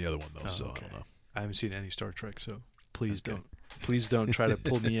haven't seen the other one though, so okay. I don't know. I haven't seen any Star Trek, so please don't try to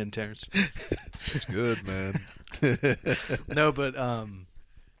pull me in, Terrence. It's good, man. No, but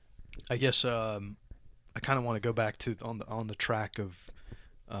I guess I kind of want to go back to on the track of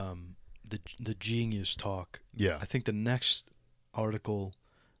the genius talk. Yeah. I think the next article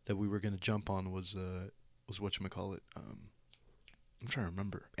that we were going to jump on was whatchamacallit. I'm trying to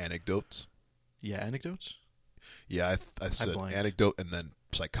remember. Anecdotes. Yeah, anecdotes. Yeah, I said blanked. anecdote and then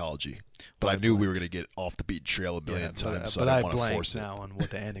psychology, but But I I knew we were blanked. going to get off the beaten trail a million times, so but I I didn't want to blanked force it. now on what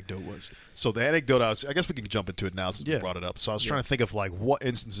the anecdote was. So the anecdote, I guess we can jump into it now since we Yeah. brought it up. So I was Yeah. trying to think of what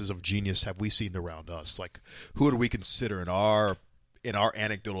instances of genius have we seen around us? Like who do we consider in our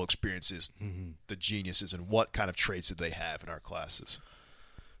anecdotal experiences the geniuses, and what kind of traits did they have in our classes?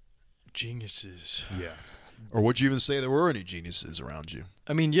 Geniuses. Yeah. Or would you even say there were any geniuses around you?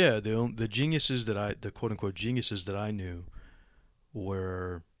 I mean, yeah, the geniuses the quote unquote geniuses that I knew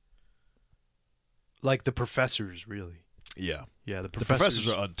were like the professors, really. Yeah. Yeah, the The professors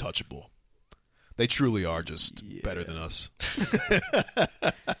are untouchable. They truly are just better than us.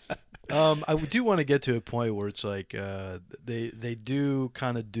 I do want to get to a point where it's like they do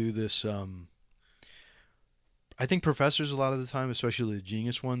kind of do this. I think professors a lot of the time, especially the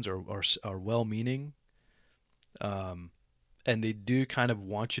genius ones, are well-meaning, and they do kind of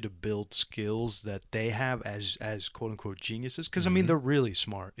want you to build skills that they have as quote unquote geniuses. Because I mean, they're really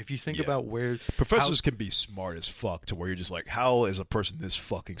smart. If you think Yeah. about where Professors can be smart as fuck to where you're just like, how is a person this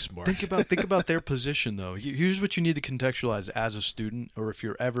fucking smart? think about their position though. Here's what you need to contextualize as a student, or if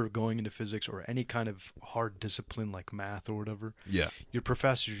you're ever going into physics or any kind of hard discipline like math or whatever. Yeah. Your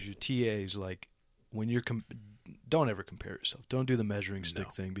professors, your TAs, like when you're don't ever compare yourself. Don't do the measuring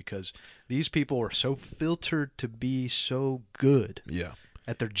stick thing, because these people are so filtered to be so good Yeah.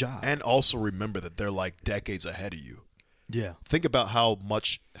 at their job. And also remember that they're like decades ahead of you. yeah, Think about how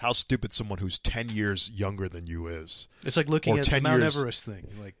stupid someone who's 10 years younger than you is. it's like looking Or at the 10 Mount years- Everest thing.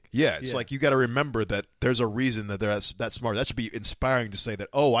 Like, Yeah, it's like you got to remember that there's a reason that they're that smart. That should be inspiring to say that,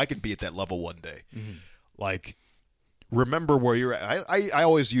 oh, I can be at that level one day. Like, remember where you're at. I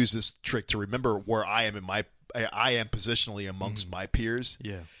always use this trick to remember where I am I am positionally amongst my peers.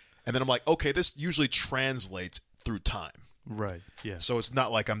 yeah, And then I'm like, okay, this usually translates through time. right, yeah, So it's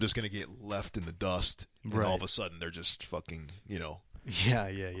not like I'm just going to get left in the dust and Right. all of a sudden they're just fucking, yeah,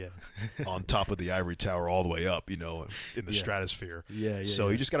 yeah. on top of the ivory tower all the way up, in the stratosphere. Yeah, So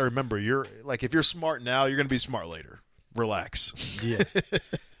you just got to remember, you're like, if you're smart now, you're going to be smart later. Relax. Yeah.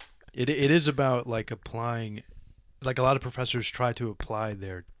 It is about like applying, like a lot of professors try to apply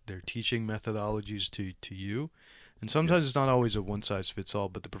their teaching methodologies to you, and sometimes it's not always a one size fits all.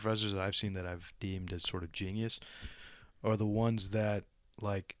 But the professors that I've seen that I've deemed as sort of genius are the ones that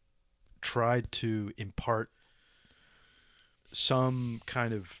like tried to impart some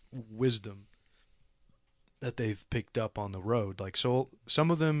kind of wisdom that they've picked up on the road. Like, so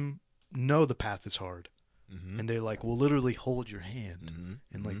some of them know the path is hard, and they're like, will literally hold your hand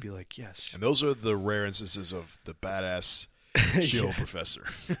and like be like, yes. And those are the rare instances of the badass chill professor.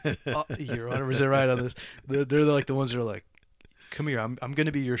 You're 100% right on this. They're like the ones that are like, come here, I'm going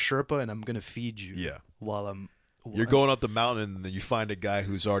to be your Sherpa and I'm going to feed you. Yeah. While you're going up the mountain and then you find a guy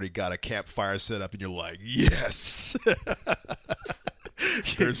who's already got a campfire set up and you're like, yes.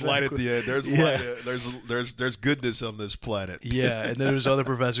 There's light at the end. There's light. There's goodness on this planet. Yeah, and then there's other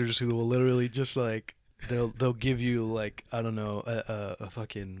professors who will literally just like they'll give you like, I don't know, a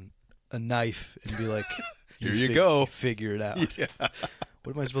fucking a knife and be like, here you go, figure it out. Yeah.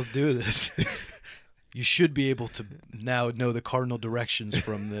 What am I supposed to do with this? You should be able to now know the cardinal directions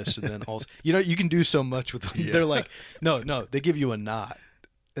from this, and then also, you can do so much with them. Yeah. They're like, no, they give you a knot,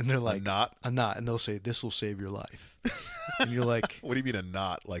 and they're like, a knot, and they'll say, this will save your life. And you're like, what do you mean a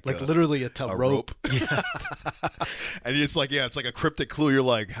knot? Like literally a rope. Yeah. And it's like a cryptic clue. You're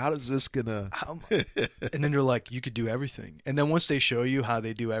like, how does this gonna? And then you're like, you could do everything. And then once they show you how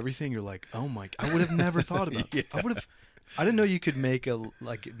they do everything, you're like, oh my! I would have never thought about that. Yeah. I didn't know you could make a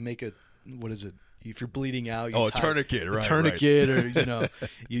what is it? If you're bleeding out, a tourniquet, right? A tourniquet, right. Or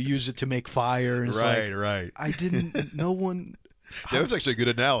you use it to make fire. And right. I didn't. No one. That was actually a good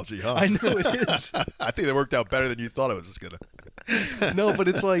analogy, huh? I know it is. I think that worked out better than you thought it was gonna. No, but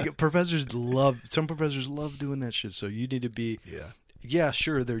it's like some professors love doing that shit. So you need to be. Yeah,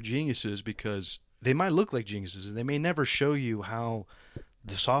 sure, they're geniuses because they might look like geniuses, and they may never show you how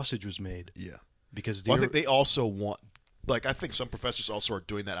the sausage was made. Yeah, because I think they also want. Like, I think some professors also are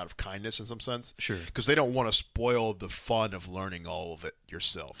doing that out of kindness in some sense. Sure. Because they don't want to spoil the fun of learning all of it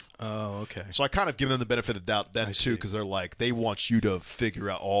yourself. Oh, okay. So I kind of give them the benefit of the doubt then, too, because they're like, they want you to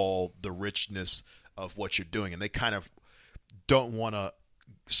figure out all the richness of what you're doing. And they kind of don't want to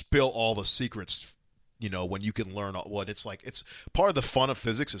spill all the secrets, when you can learn what it's like. It's part of the fun of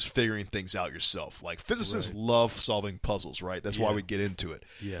physics is figuring things out yourself. Like, physicists love solving puzzles, right? That's why we get into it.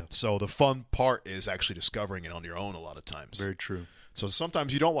 Yeah. So the fun part is actually discovering it on your own a lot of times. Very true. So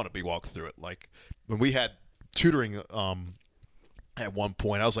sometimes you don't want to be walked through it. Like when we had tutoring at one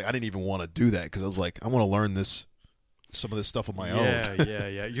point, I was like, I didn't even want to do that because I was like, I want to learn some of this stuff on my own.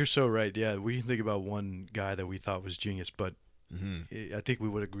 Yeah. You're so right. Yeah, we can think about one guy that we thought was genius, but I think we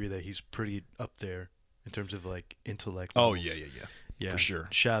would agree that he's pretty up there in terms of like intellect. Oh, levels. Yeah, for sure.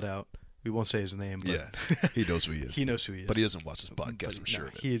 Shout out. We won't say his name, but he knows who he is. He knows who he is. But he doesn't watch this podcast, I'm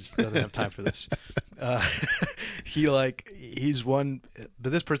sure. He doesn't have time for this. He's one,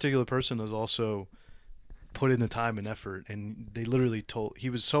 but this particular person has also put in the time and effort, and they literally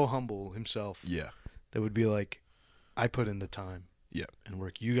he was so humble himself. Yeah. That would be like, I put in the time. Yeah. And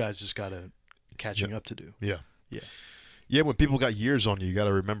work. You guys just got to catching up to do. Yeah. Yeah. Yeah, when people got years on you got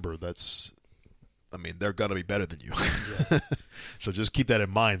to remember they're going to be better than you. Yeah. So just keep that in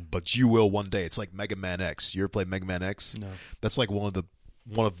mind. But you will one day. It's like Mega Man X. You ever played Mega Man X? No. That's like one of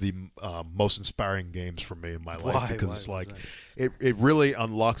the most inspiring games for me in my life. Because it's like it really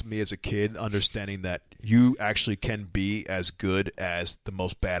unlocked me as a kid, understanding that you actually can be as good as the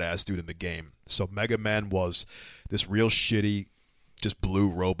most badass dude in the game. So Mega Man was this real shitty, just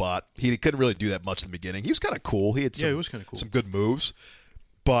blue robot. He couldn't really do that much in the beginning. He was kind of cool. He had he was kind of cool. Some good moves.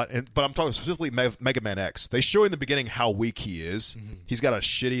 But I'm talking specifically Mega Man X. They show in the beginning how weak he is. Mm-hmm. He's got a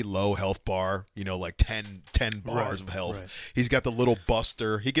shitty low health bar, like 10 bars of health. Right. He's got the little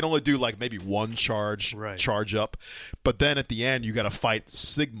buster. He can only do like maybe one charge up. But then at the end, you got to fight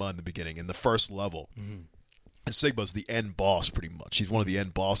Sigma in the beginning, in the first level. Mm-hmm. And Sigma's the end boss pretty much. He's one of the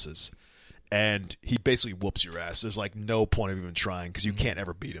end bosses. And he basically whoops your ass. There's like no point of even trying because you can't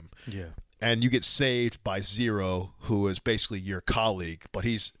ever beat him. Yeah. And you get saved by Zero, who is basically your colleague, but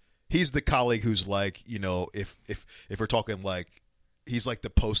he's the colleague who's like, if we're talking like, he's like the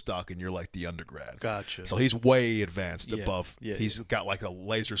postdoc and you're like the undergrad. Gotcha. So he's way advanced above. Yeah, he's got like a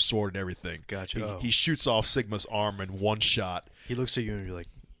laser sword and everything. Gotcha. He shoots off Sigma's arm in one shot. He looks at you and you're like,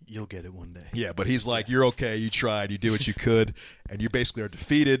 you'll get it one day. Yeah, but he's like, you're okay, you tried, you did what you could, and you basically are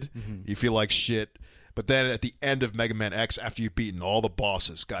defeated. Mm-hmm. You feel like shit. But then at the end of Mega Man X, after you've beaten all the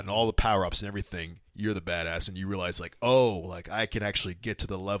bosses, gotten all the power-ups and everything, you're the badass, and you realize, like, I can actually get to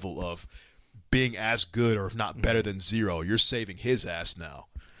the level of being as good or if not better than Zero. You're saving his ass now.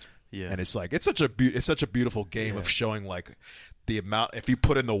 Yeah. And it's like, it's such a beautiful game of showing, like, the amount, if you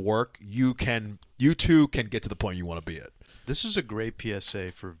put in the work, you too can get to the point you want to be at. This is a great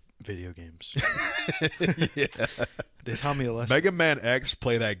PSA for video games. Yeah. They taught me a lesson. Mega Man X,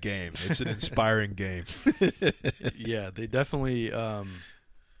 play that game. It's an inspiring game. Yeah, they definitely.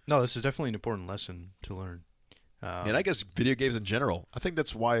 No, this is definitely an important lesson to learn. And I guess video games in general. I think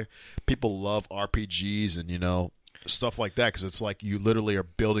that's why people love RPGs and stuff like that, because it's like you literally are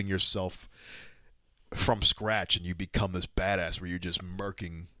building yourself from scratch and you become this badass where you're just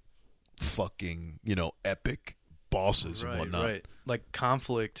murking fucking epic bosses and whatnot. Right. Like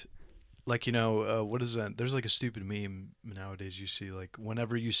conflict. Like, what is that? There's like a stupid meme nowadays you see, like,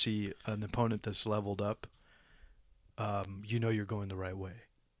 whenever you see an opponent that's leveled up, you're going the right way.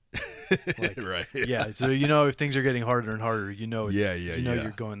 Like, right. Yeah. So, if things are getting harder and harder,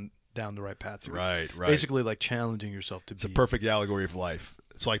 you're going down the right path. Right. Basically, like, challenging yourself to It's a perfect allegory of life.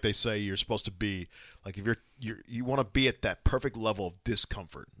 It's like they say you're supposed to be, like, if you want to be at that perfect level of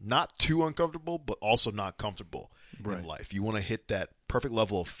discomfort. Not too uncomfortable, but also not comfortable in life. You want to hit that perfect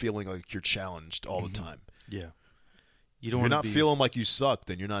level of feeling like you're challenged all the time. Yeah. If you're not feeling like you suck,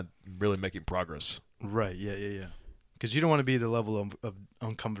 then you're not really making progress. Right, yeah. Because you don't want to be the level of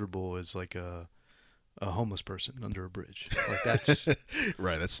uncomfortable as, like, a homeless person under a bridge. Like, that's...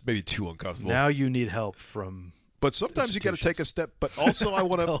 Right, that's maybe too uncomfortable. Now you need help from... But sometimes you got to take a step. But also, I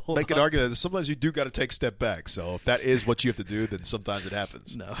want to make an argument that sometimes you do got to take a step back. So if that is what you have to do, then sometimes it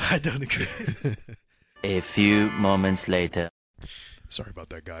happens. No, I don't agree. A few moments later. Sorry about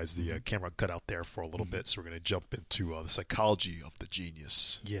that, guys. The camera cut out there for a little bit, so we're going to jump into the psychology of the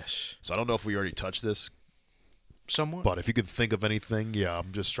genius. Yes. So I don't know if we already touched this. Somewhat. But if you could think of anything,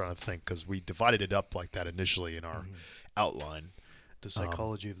 I'm just trying to think, because we divided it up like that initially in our outline. The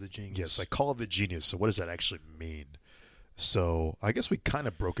psychology of the genius. Yeah, psychology of the genius. So what does that actually mean? So I guess we kind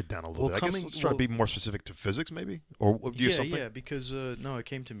of broke it down a little bit. I guess let's try to be more specific to physics, maybe? Or do you have something? Yeah, because, it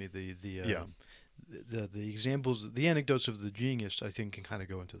came to me. The examples, the anecdotes of the genius, I think, can kind of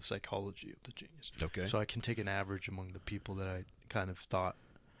go into the psychology of the genius. Okay. So I can take an average among the people that I kind of thought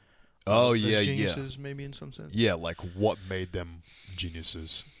as geniuses, maybe in some sense. Yeah, like what made them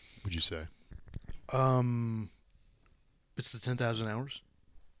geniuses, would you say? It's the 10,000 hours.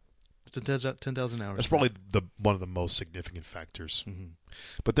 It's the 10,000 hours. That's probably one of the most significant factors. Mm-hmm.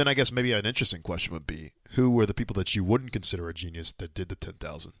 But then I guess maybe an interesting question would be, who were the people that you wouldn't consider a genius that did the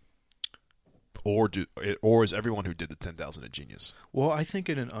 10,000? Or is everyone who did the 10,000 a genius? Well, I think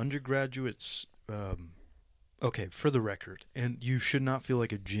in an undergraduate's... okay, for the record, and you should not feel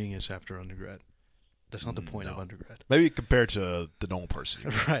like a genius after undergrad. That's not the point of undergrad. Maybe compared to the normal person.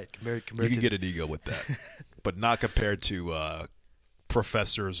 Right. Compared you can get an ego with that. But not compared to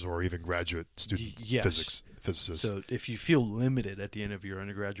professors or even graduate students, physicists. So if you feel limited at the end of your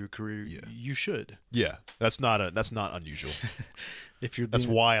undergraduate career, you should. Yeah, that's not unusual. That's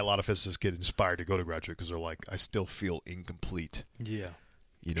why a lot of physicists get inspired to go to graduate, because they're like, I still feel incomplete. Yeah.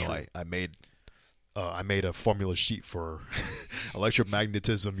 I made a formula sheet for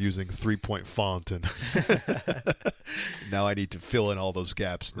electromagnetism using 3-point font, and now I need to fill in all those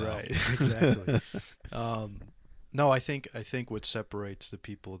gaps now. Right, exactly. No, I think what separates the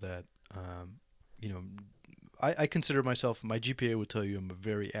people that, I consider myself, my GPA would tell you I'm a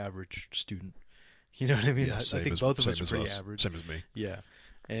very average student. You know what I mean? Yeah, I think both of us are pretty average. Same as me. Yeah.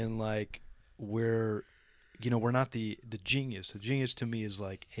 And like we're not the genius. The genius to me is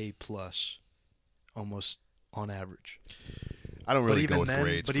like A+, almost on average. I don't really go with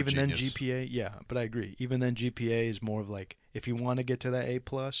grades but for even genius. then GPA, yeah, but I agree. Even then GPA is more of like, if you want to get to that A+,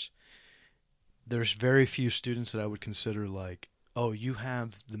 there's very few students that I would consider like, oh, you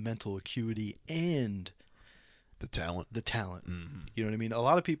have the mental acuity and the talent. Mm-hmm. You know what I mean? A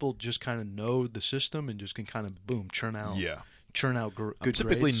lot of people just kind of know the system and just can kind of boom churn out good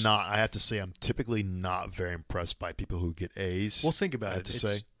grades. I have to say, I'm typically not very impressed by people who get A's. Well, think about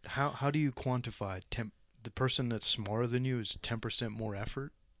it. How do you quantify the person that's smarter than you is 10% more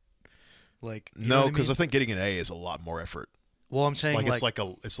effort? Like, no, because I think getting an A is a lot more effort. Well, I'm saying it's like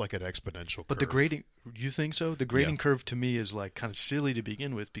an exponential curve. But the grading, you think so? The grading curve to me is like kind of silly to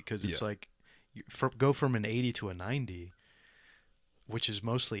begin with, because it's like go from an 80 to a 90, which is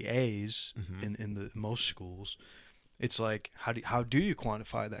mostly A's in the most schools. It's like, how do you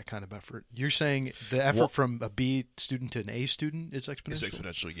quantify that kind of effort? You're saying the effort from a B student to an A student is exponential? It's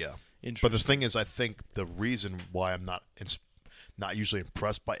exponential, yeah. But the thing is, I think the reason why I'm not usually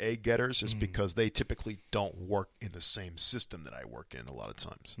impressed by A getters is because they typically don't work in the same system that I work in a lot of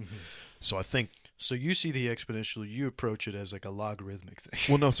times. So I think... So you see the exponential, you approach it as like a logarithmic thing.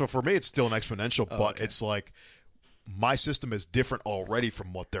 Well, no, so for me it's still an exponential, but it's like my system is different already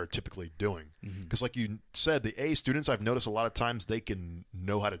from what they're typically doing. Because like you said, the A students, I've noticed a lot of times they can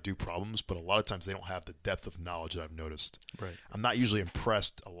know how to do problems, but a lot of times they don't have the depth of knowledge that I've noticed. Right. I'm not usually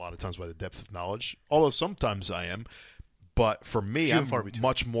impressed a lot of times by the depth of knowledge, although sometimes I am. But for me, I'm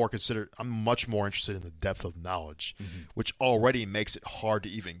much more interested in the depth of knowledge, which already makes it hard to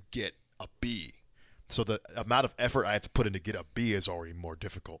even get a B. So the amount of effort I have to put in to get a B is already more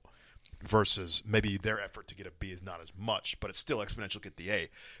difficult versus maybe their effort to get a B is not as much, but it's still exponential to get the A.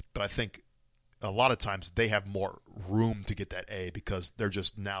 But I think a lot of times they have more room to get that A because they're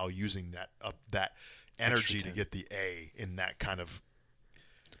just now using that energy to get the A in that kind of,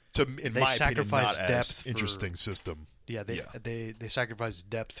 in my opinion, not as interesting system. Yeah, they sacrifice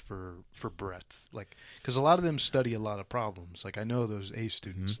depth for breadth, like because a lot of them study a lot of problems. Like I know those A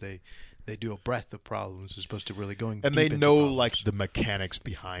students, they do a breadth of problems as opposed to really going. And deep they into know problems. like the mechanics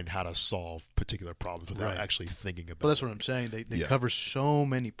behind how to solve particular problems without actually thinking about. But that's what I'm saying. They cover so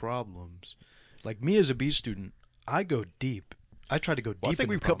many problems. Like me as a B student, I go deep. I try to go deep. Well, I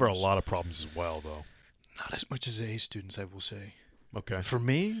think into we cover a problems. lot of problems as well, though. Not as much as A students, I will say. Okay. For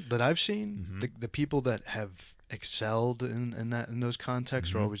me, that I've seen, the people that have excelled in those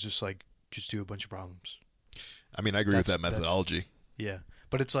contexts are always just like, just do a bunch of problems. I mean, I agree with that methodology. Yeah,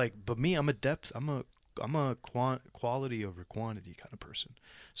 but it's like, but me, I'm a quality over quantity kind of person.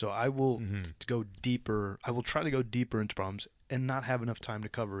 So I will go deeper. I will try to go deeper into problems and not have enough time to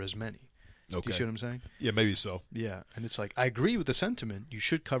cover as many. Okay. Do you see what I'm saying? Yeah, maybe so. Yeah, and it's like I agree with the sentiment. You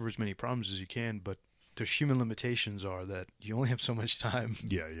should cover as many problems as you can, but the human limitations are that you only have so much time.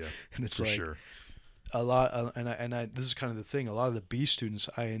 Yeah, And it's for like sure. a lot, and I this is kind of the thing. A lot of the B students,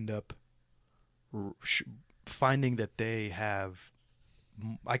 I end up finding that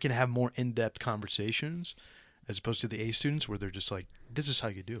I can have more in-depth conversations as opposed to the A students where they're just like, this is how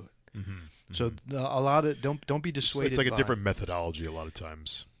you do it. So a lot of don't be dissuaded. It's like a different methodology a lot of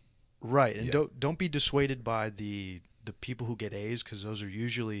times. Right, and don't be dissuaded by the people who get A's because those are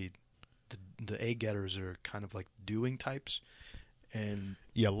usually the A getters are kind of like doing types, and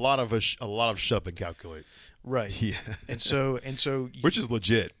a lot of shut up and calculate. Right. Yeah. and so which is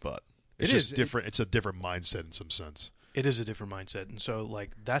legit, but it's just is different. It's a different mindset in some sense. It is a different mindset, and so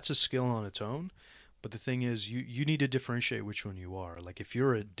like that's a skill on its own. But the thing is, you need to differentiate which one you are. Like if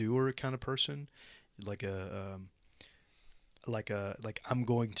you're a doer kind of person, like I'm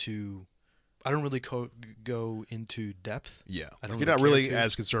going to. I don't really go into depth. Yeah, I don't you're really not really care to.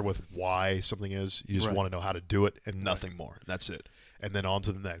 as concerned with why something is. You just want to know how to do it and nothing more. That's it. And then on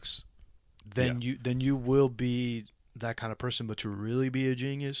to the next. Then you will be that kind of person. But to really be a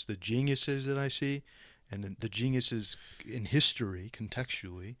genius, the geniuses that I see, and the geniuses in history,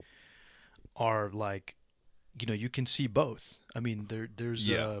 contextually, are like, you can see both. I mean, there's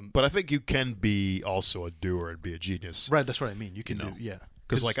but I think you can be also a doer and be a genius. Right, that's what I mean. You can do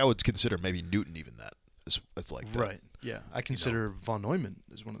because like I would consider maybe Newton even that. It's like that. Right. Yeah, I consider von Neumann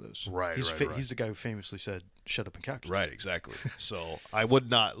as one of those. Right, right. He's the guy who famously said, "Shut up and calculate." Right, exactly. So I would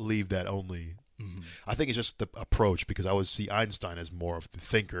not leave that only. I think it's just the approach because I would see Einstein as more of the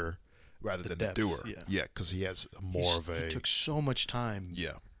thinker rather than depth, the doer. Yeah, because he has more He took so much time.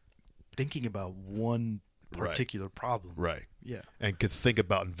 Yeah. Thinking about one particular problem. Right. Yeah. And could think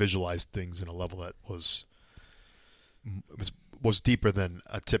about and visualize things in a level that was deeper than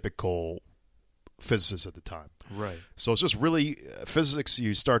a typical physicist at the time. Right. So it's just really physics.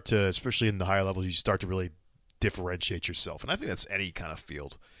 You start to, especially in the higher levels, you start to really differentiate yourself, and I think that's any kind of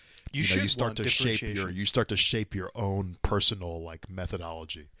field. You start to shape your own personal like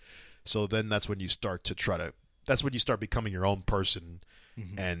methodology. So then that's when you start to that's when you start becoming your own person,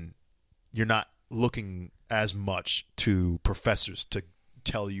 and you're not looking as much to professors to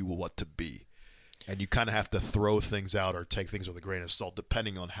tell you what to be. And you kind of have to throw things out or take things with a grain of salt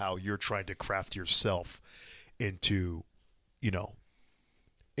depending on how you're trying to craft yourself into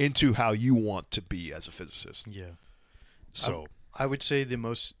how you want to be as a physicist. Yeah. So I would say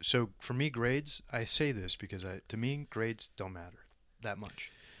so for me, grades, I say this because to me, grades don't matter that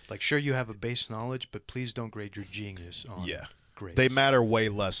much. Like, sure, you have a base knowledge, but please don't grade your genius on grades. They matter way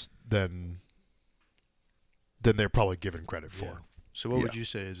less than they're probably given credit for. Yeah. So what would you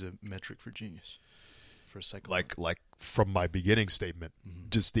say is a metric for genius? For a psychologist? Like from my beginning statement,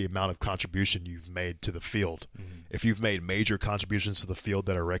 just the amount of contribution you've made to the field. If you've made major contributions to the field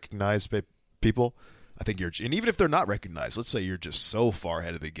that are recognized by people, I think and even if they're not recognized, let's say you're just so far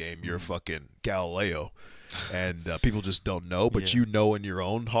ahead of the game, you're fucking Galileo, and people just don't know, but you know in your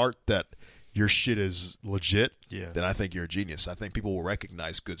own heart that your shit is legit, then I think you're a genius. I think people will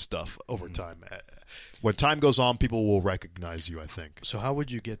recognize good stuff over time. When time goes on, people will recognize you, I think. So how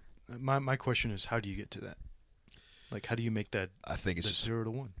would you get... My question is, how do you get to that? Like, how do you make that? I think it's just 0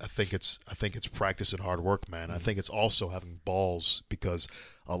 to 1. I think it's practice and hard work, man. I think it's also having balls because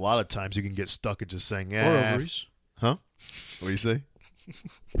a lot of times you can get stuck at just saying, or ovaries. Huh? What do you say?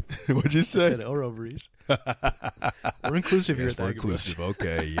 What'd you say? Or ovaries. We're inclusive here Yes, at we're Aggie Bros. inclusive.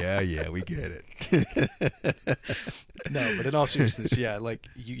 Okay, yeah, we get it. No, but in all seriousness, yeah, like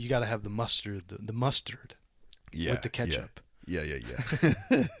you got to have the mustard, the mustard Yeah, with the ketchup. Yeah.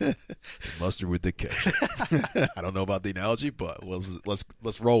 Mustard with the ketchup. I don't know about the analogy, but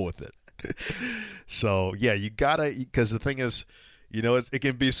let's roll with it. So yeah, you gotta, because the thing is, it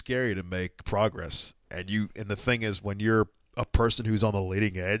can be scary to make progress, and the thing is, when you're a person who's on the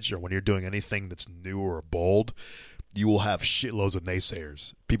leading edge, or when you're doing anything that's new or bold, you will have shitloads of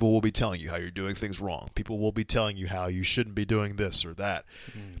naysayers. People will be telling you how you're doing things wrong. People will be telling you how you shouldn't be doing this or that,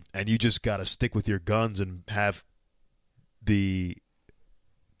 and you just gotta stick with your guns and have the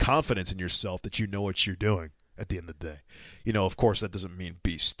confidence in yourself that you know what you're doing at the end of the day. Of course, that doesn't mean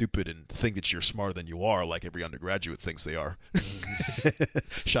be stupid and think that you're smarter than you are, like every undergraduate thinks they are.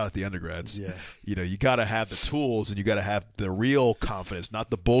 Shout out the undergrads. Yeah. You got to have the tools, and you got to have the real confidence,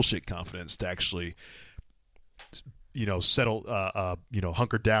 not the bullshit confidence, to actually, settle,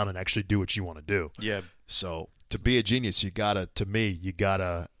 hunker down and actually do what you want to do. Yeah. So to be a genius, you gotta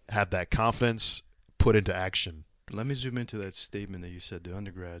have that confidence put into action. Let me zoom into that statement that you said, the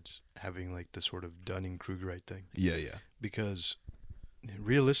undergrads having like the sort of Dunning-Krugerite thing. Yeah. Because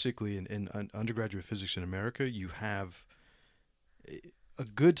realistically, in undergraduate physics in America, you have a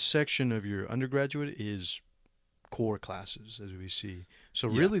good section of your undergraduate is core classes, as we see. So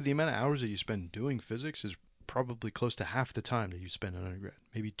really, the amount of hours that you spend doing physics is probably close to half the time that you spend in undergrad.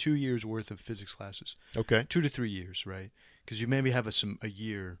 Maybe 2 years worth of physics classes. Okay. 2 to 3 years, right? Because you maybe have a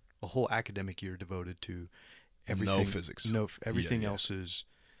whole academic year devoted to everything. No physics. Everything else is,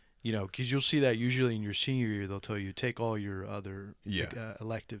 because you'll see that usually in your senior year, they'll tell you take all your other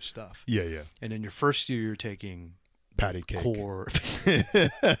elective stuff. Yeah. And in your first year, you're taking patty cake. Core.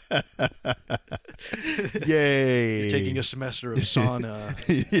 Yay. You're taking a semester of sauna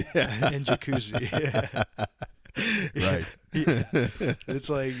and jacuzzi. Right. It's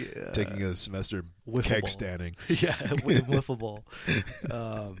like taking a semester of keg standing. Yeah, wiffle ball.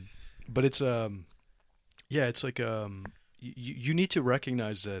 But it's it's like you need to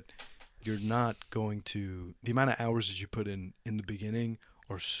recognize that you're not going to, the amount of hours that you put in the beginning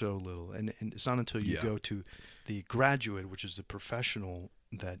are so little, and it's not until you go to the graduate, which is the professional,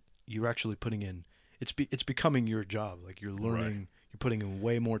 that you're actually putting in. It's becoming your job. Like you're learning, Right. You're putting in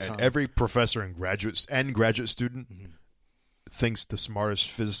way more time. And every professor and graduate student thinks the smartest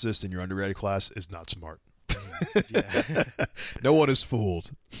physicist in your undergraduate class is not smart. Yeah. No one is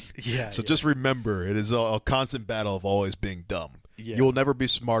fooled. Yeah. So just remember, it is a constant battle of always being dumb. Yeah. You'll never be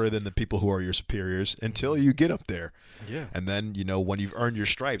smarter than the people who are your superiors until you get up there. Yeah. And then, when you've earned your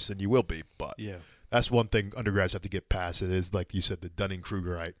stripes, then you will be. But that's one thing undergrads have to get past. It is, like you said, the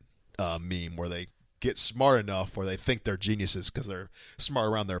Dunning-Krugerite meme, where they get smart enough where they think they're geniuses because they're smart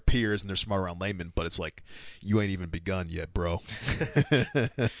around their peers and they're smart around laymen, but it's like, you ain't even begun yet, bro.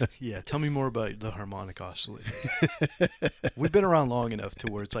 Yeah, tell me more about the harmonic oscillator. We've been around long enough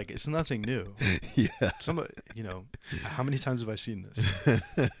to where it's like, it's nothing new. Yeah. Somebody, how many times have I seen this?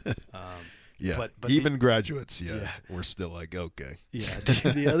 Yeah, but even graduates, we're still like, okay. Yeah,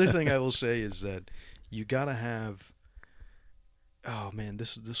 the other thing I will say is that you gotta have. Oh man,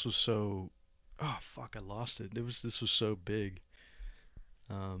 this was so. Oh fuck, I lost it. This was so big.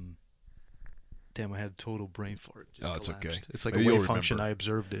 Damn, I had a total brain fart. It's okay. It's like Maybe a you'll wave function. remember. I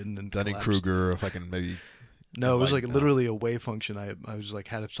observed it and then Dunning-Kruger, if I can maybe. No, it was like enlighten- literally a wave function. I was like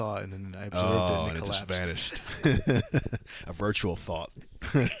had a thought and then I observed it and it just collapsed. vanished. A virtual thought.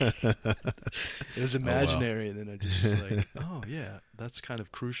 It was imaginary, and then I just was like, oh yeah, that's kind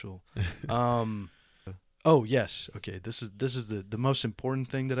of crucial. Oh yes, okay. This is the most important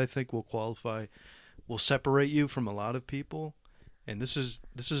thing that I think will separate you from a lot of people, and this is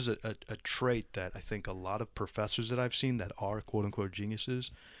a trait that I think a lot of professors that I've seen that are quote unquote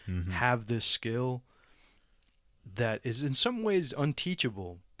geniuses have this skill that is in some ways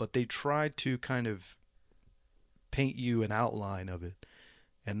unteachable, but they try to kind of paint you an outline of it,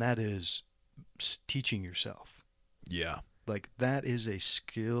 and that is teaching yourself. Yeah. Like that is a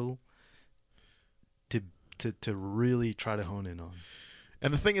skill to really try to hone in on.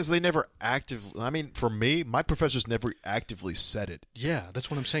 And the thing is, they never actively. I mean, for me, my professors never actively said it. Yeah,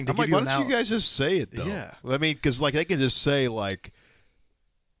 that's what I'm saying. They I'm give like, you why an don't you guys just say it though? Yeah. I mean, because like they can just say like,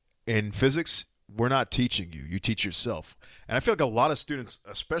 in physics, we're not teaching you. You teach yourself. And I feel like a lot of students,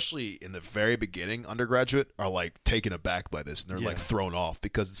 especially in the very beginning, undergraduate, are like taken aback by this, and they're like thrown off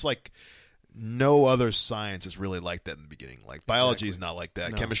because it's like no other science is really like that in the beginning. Like biology is not like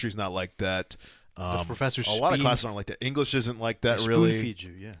that. No. Chemistry is not like that. Those professors a lot of classes aren't like that. English isn't like that really. Spoon feed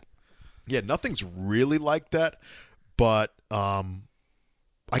you, yeah. Yeah, nothing's really like that. But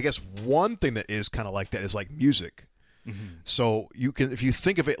I guess one thing that is kind of like that is like music. Mm-hmm. So you can, if you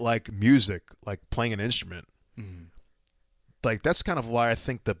think of it like music, like playing an instrument, Mm-hmm. like that's kind of why I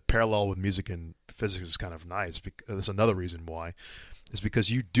think the parallel with music and physics is kind of nice. That's another reason why, is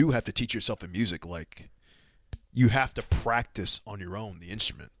because you do have to teach yourself the music. Like you have to practice on your own the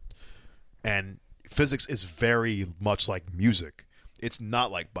instrument, and physics is very much like music. It's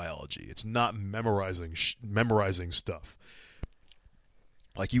not like biology. It's not memorizing stuff.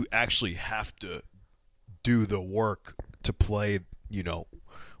 Like you actually have to do the work to play,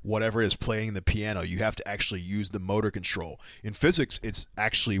 whatever is playing the piano. You have to actually use the motor control. In physics, it's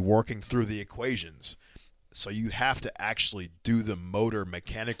actually working through the equations. So you have to actually do the motor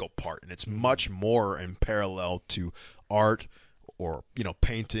mechanical part, and it's much more in parallel to art or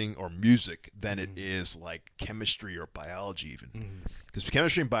painting or music than it is like chemistry or biology even. Because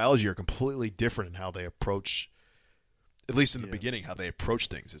chemistry and biology are completely different in how they approach, at least in the beginning, how they approach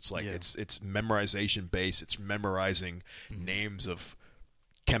things. It's like it's memorization based. It's memorizing names of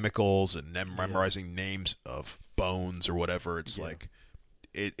chemicals and then memorizing names of bones or whatever. It's like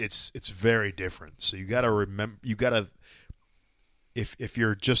it's very different. So you got to remember. You got to, if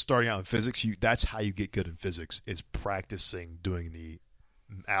you're just starting out in physics, that's how you get good in physics, is practicing doing the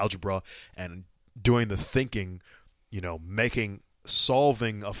algebra and doing the thinking.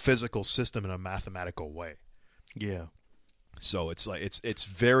 Solving a physical system in a mathematical way. Yeah. So it's like it's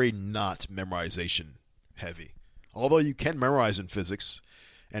very not memorization heavy. Although you can memorize in physics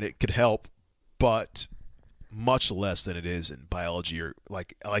and it could help, but much less than it is in biology, or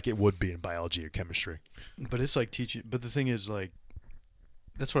like it would be in biology or chemistry. But it's like teaching. But the thing is, like,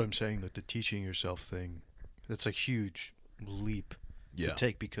 that's what I'm saying. That the teaching yourself thing, that's a huge leap to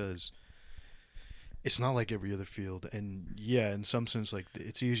take, because it's not like every other field. And in some sense, like,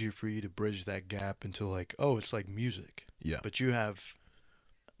 it's easier for you to bridge that gap into like, oh, it's like music. Yeah. But you have.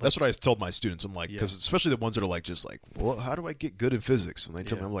 That's what I told my students. I'm like, because especially the ones that are like, just like, well, how do I get good in physics? And they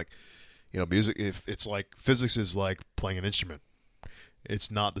tell me, I'm like, music, if it's like, physics is like playing an instrument. It's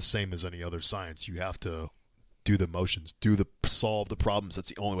not the same as any other science. You have to do the motions, solve the problems. That's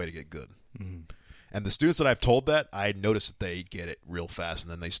the only way to get good. Mm-hmm. And the students that I've told that, I notice that they get it real fast,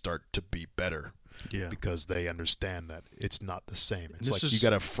 and then they start to be better. Yeah. Because they understand that it's not the same. It's like you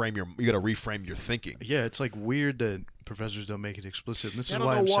got to reframe your thinking. Yeah, it's like weird that professors don't make it explicit. And this is I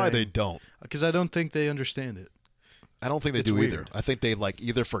don't know why they don't. Because I don't think they understand it. I don't think they do either. I think they like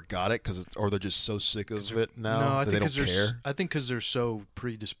either forgot it or they're just so sick of it now that they don't care. I think because they're so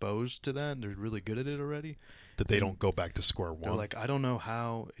predisposed to that, and they're really good at it already, that they don't go back to square one. They're like, I don't know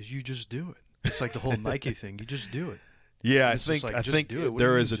how. You just do it. It's like the whole Nike thing. You just do it. Yeah, I think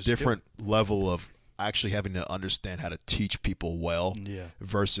there is a different level of actually having to understand how to teach people well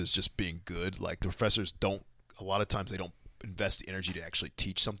versus just being good. Like the professors a lot of times they don't invest the energy to actually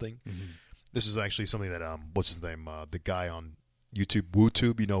teach something. Mm-hmm. This is actually something that what's his name? The guy on YouTube,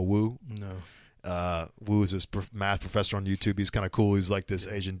 WooTube. You know Woo? No. Woo is this math professor on YouTube. He's kind of cool. He's like this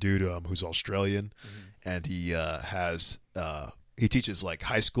Asian dude who's Australian, and he he teaches like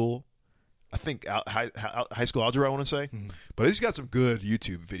high school. I think high school algebra, I want to say, but he's got some good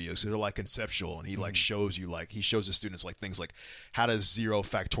YouTube videos. They're like conceptual, and he like shows you he shows the students like things like how does 0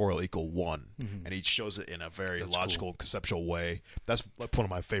 factorial equal 1, and he shows it in a very logical, and conceptual way. That's like one of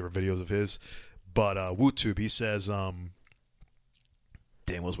my favorite videos of his. But WooTube, he says, damn,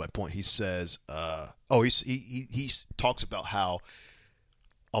 what was my point? He says, he talks about how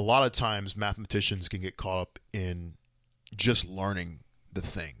a lot of times mathematicians can get caught up in just learning the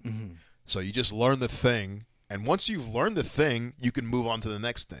thing. Mm-hmm. So you just learn the thing, and once you've learned the thing, you can move on to the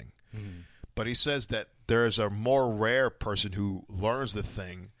next thing. Mm. But he says that there is a more rare person who learns the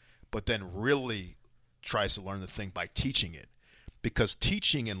thing, but then really tries to learn the thing by teaching it. Because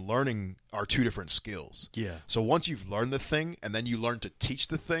teaching and learning are two different skills. Yeah. So once you've learned the thing, and then you learn to teach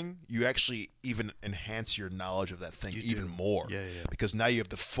the thing, you actually even enhance your knowledge of that thing even more. Yeah. Because now you have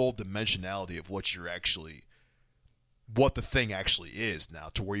the full dimensionality of what the thing actually is now,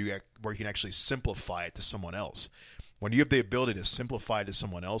 to where you can actually simplify it to someone else. When you have the ability to simplify it to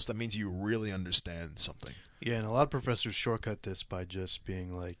someone else, that means you really understand something. Yeah, and a lot of professors shortcut this by just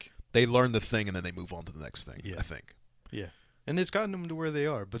being like... They learn the thing and then they move on to the next thing, I think. Yeah. And it's gotten them to where they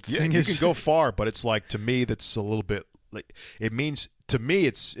are. But the thing is... you can go far, but it's like, to me, that's a little bit... like it means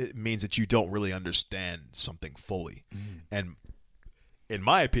that you don't really understand something fully. And in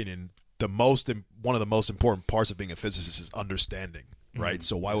my opinion... one of the most important parts of being a physicist is understanding, right?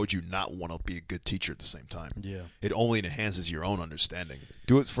 So why would you not want to be a good teacher at the same time? Yeah. It only enhances your own understanding.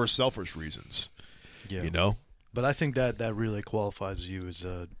 Do it for selfish reasons. Yeah. But I think that really qualifies you as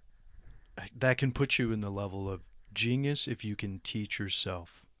that can put you in the level of genius if you can teach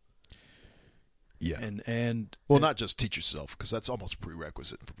yourself. Yeah. And Not just teach yourself, because that's almost a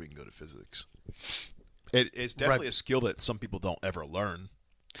prerequisite for being good at physics. It's definitely a skill that some people don't ever learn.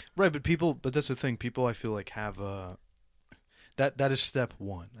 Right, but that's the thing. People, I feel like, have that is step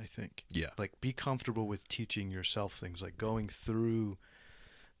one, I think. Yeah. Like, be comfortable with teaching yourself things, like going through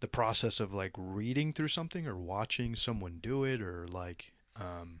the process of like reading through something or watching someone do it, or like,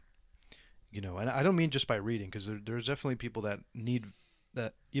 and I don't mean just by reading, because there's definitely people that need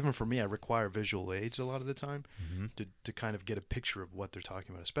that. Even for me, I require visual aids a lot of the time to kind of get a picture of what they're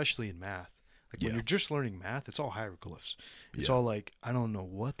talking about, especially in math. Like when you're just learning math, it's all hieroglyphs. It's all like, I don't know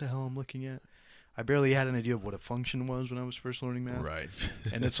what the hell I'm looking at. I barely had an idea of what a function was when I was first learning math. Right.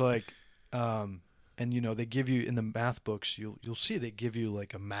 And it's like, and they give you in the math books, you'll see they give you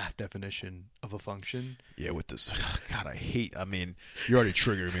like a math definition of a function. Yeah, with this, God, you already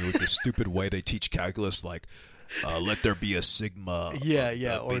triggered me with the stupid way they teach calculus, like, let there be a sigma.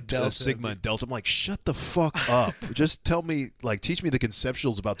 Or delta. A sigma and delta. I'm like, shut the fuck up. Just tell me, like, teach me the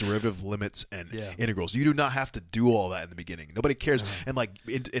conceptuals about derivative limits and integrals. You do not have to do all that in the beginning. Nobody cares. And like,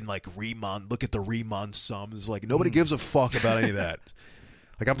 in like Riemann, look at the Riemann sums. Like, nobody gives a fuck about any of that.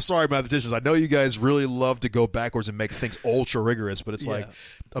 Like, I'm sorry, mathematicians. I know you guys really love to go backwards and make things ultra rigorous, but it's like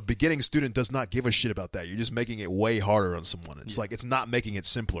a beginning student does not give a shit about that. You're just making it way harder on someone. It's like it's not making it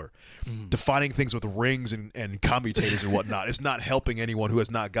simpler. Defining things with rings and commutators and whatnot is not helping anyone who has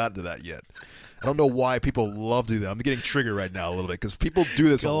not gotten to that yet. I don't know why people love to do that. I'm getting triggered right now a little bit because people do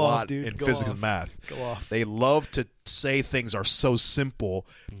this a lot in physics and math. Go off. They love to say things are so simple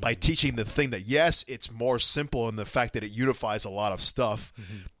by teaching the thing that, yes, it's more simple in the fact that it unifies a lot of stuff,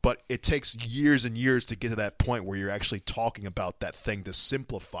 but it takes years and years to get to that point where you're actually talking about that thing to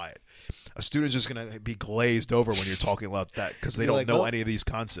simplify it. A student's just going to be glazed over when you're talking about that because they don't know any of these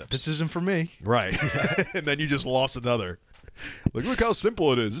concepts. This isn't for me. Right. And then you just lost another. Like, look how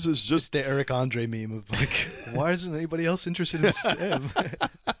simple it is. This is just the Eric Andre meme of like, why isn't anybody else interested in STEM?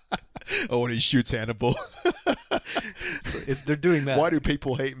 Oh, when he shoots Hannibal. They're doing that. Why do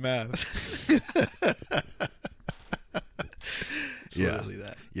people hate math? Literally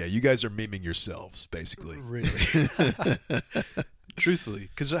that. Yeah, you guys are memeing yourselves, basically. Really. Truthfully.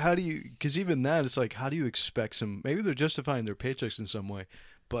 Because even that, it's like, how do you expect maybe they're justifying their paychecks in some way,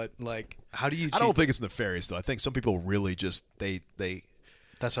 but like, how do you I don't think it's nefarious, though. I think some people really just, they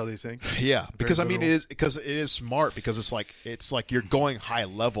that's how they think. Yeah, because it is smart, because it's like you're going high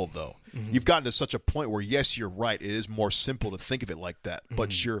level, though. You've gotten to such a point where, yes, you're right, it is more simple to think of it like that,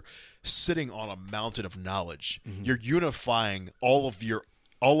 but you're sitting on a mountain of knowledge. You're unifying all of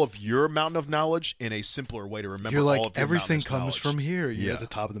your mountain of knowledge in a simpler way to remember. You're like, all of your everything comes knowledge. from here. You're at the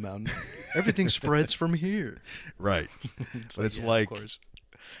top of the mountain. Everything spreads from here. Right. But it's of course.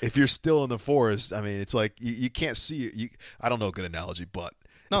 If you're still in the forest, I mean, it's like you can't see it. I don't know a good analogy, but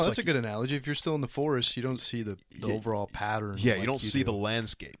no, that's a good analogy. If you're still in the forest, you don't see the overall pattern. Yeah, you don't see the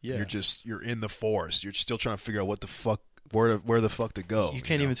landscape. Yeah. You're in the forest. You're still trying to figure out what the fuck, where the fuck to go. You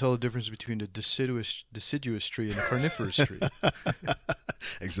can't even tell the difference between a deciduous tree and a carnivorous tree.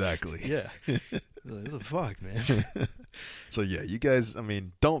 Exactly. Yeah. What the fuck, man? So yeah, you guys, I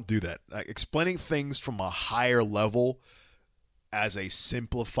mean, don't do that. Like, explaining things from a higher level as a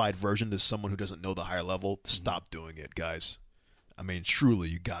simplified version to someone who doesn't know the higher level, stop doing it, guys. I mean, truly,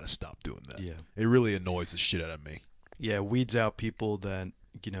 you got to stop doing that. Yeah. It really annoys the shit out of me. Yeah, weeds out people that,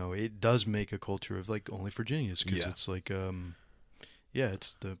 it does make a culture of like only for genius, because it's like,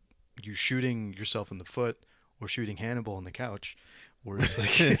 it's you're shooting yourself in the foot or shooting Hannibal on the couch. Where it's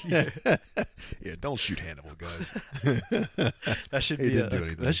like, yeah, don't shoot Hannibal, guys. That should be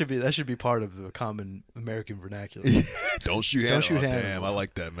that should be part of the common American vernacular. Don't shoot Hannibal. Damn, I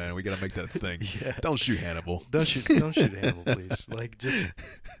like that, man. We gotta make that a thing. Yeah. Don't shoot Hannibal. Don't shoot Hannibal, please. Like,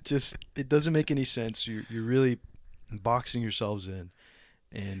 just it doesn't make any sense. You're really boxing yourselves in,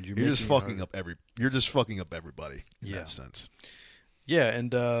 and you're just fucking up You're just fucking up everybody in that sense. Yeah,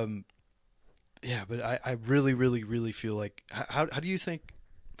 and yeah, but I really, really, really feel like, how do you think?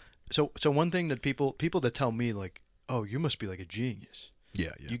 So one thing that people that tell me like, oh, you must be like a genius. Yeah.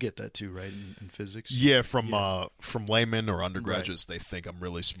 You get that too, right? In physics. Yeah, from laymen or undergraduates, They think I'm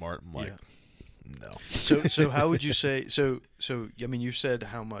really smart. I'm like, no. So how would you say? So I mean, you said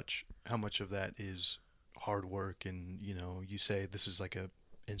how much of that is hard work, and you say this is like a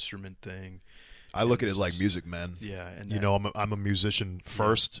instrument thing. I look at it like music, man. Yeah, and I'm a musician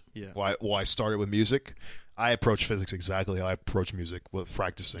first. Yeah. Why I started with music. I approach physics exactly how I approach music with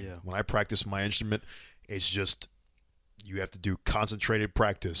practicing. Yeah. When I practice my instrument, it's just you have to do concentrated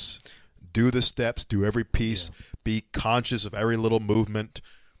practice. Do the steps, do every piece, be conscious of every little movement.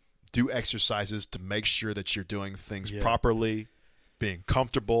 do exercises to make sure that you're doing things Yeah. properly, being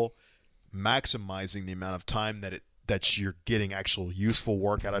comfortable, maximizing the amount of time that you're getting actual useful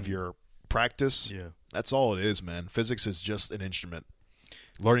work out of your practice. Yeah. That's all it is, man. Physics is just an instrument.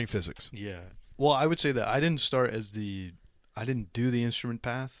 Learning physics. Yeah. Well, I would say that I didn't I didn't do the instrument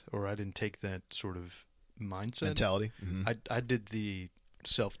path, or I didn't take that sort of mindset. Mentality. Mm-hmm. I did the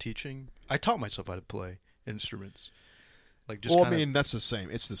self-teaching. I taught myself how to play instruments. Like just Well, I kinda, mean, that's the same.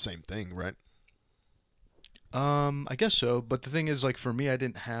 It's the same thing, right? I guess so. But the thing is, like for me, I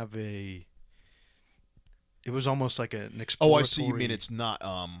didn't have a. It was almost like an exploratory. Oh, I see. You mean it's not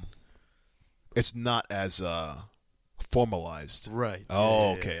as formalized. right?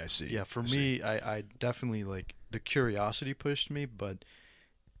 Oh, Yeah. okay. I see. Yeah, for I see. me, I definitely like the curiosity pushed me, but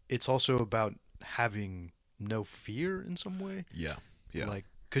it's also about having no fear in some way. Yeah. Yeah. Like,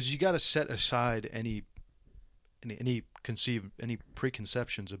 because you got to set aside any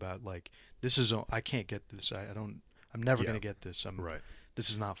preconceptions about like this is I can't get this. I'm never Yeah. gonna get this. Right. This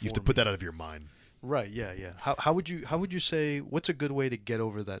is not for You have to me. put that out of your mind. Right. Yeah. Yeah. How would you say what's a good way to get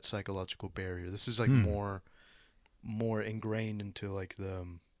over that psychological barrier? This is like more ingrained into like the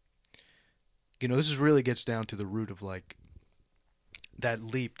this is really gets down to the root of like that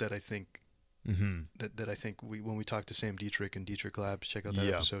leap that I think Mm-hmm. that I think when we talk to Sam Dietrich and Dietrich Labs, check out that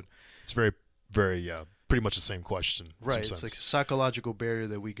Yeah. episode. It's very, very, pretty much the same question. in Right. some It's sense. like a psychological barrier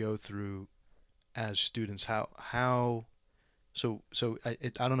that we go through as students. How so I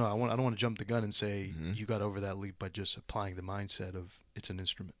don't know. I don't want to jump the gun and say Mhm. you got over that leap by just applying the mindset of it's an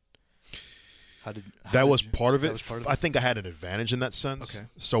instrument. How did that was you- part of that it. was part of I think I had an advantage in that sense. Okay.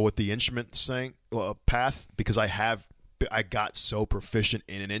 So with the instrument path, because I got so proficient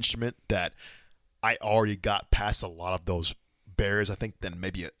in an instrument that I already got past a lot of those barriers. I think than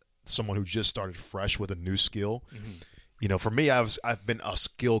maybe someone who just started fresh with a new skill. Mhm. For me, I've been a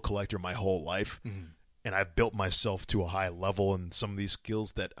skill collector my whole life. Mhm. And I've built myself to a high level in some of these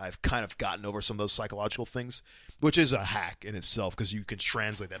skills that I've kind of gotten over some of those psychological things, which is a hack in itself because you can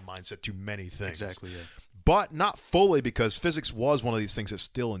translate that mindset to many things. Exactly. Yeah. But not fully, because physics was one of these things that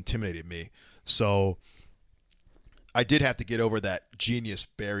still intimidated me. So I did have to get over that genius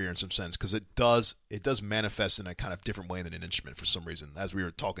barrier in some sense, because it does manifest in a kind of different way than an instrument for some reason. As we were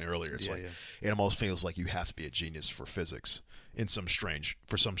talking earlier, it's Yeah, it almost feels like you have to be a genius for physics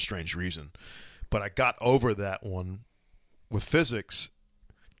for some strange reason. But I got over that one with physics,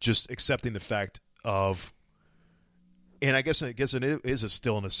 just accepting the fact of, and I guess it is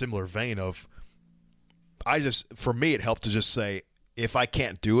still in a similar vein of, for me, it helped to just say, if I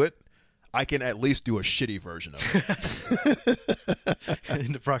can't do it, I can at least do a shitty version of it.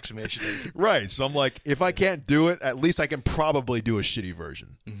 An approximation. Right. So I'm like, if I can't do it, at least I can probably do a shitty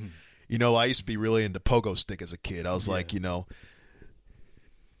version. Mm-hmm. I used to be really into pogo stick as a kid. I was like,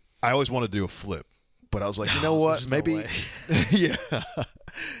 I always wanted to do a flip, but I was like, you know what? There's no Maybe, way. yeah.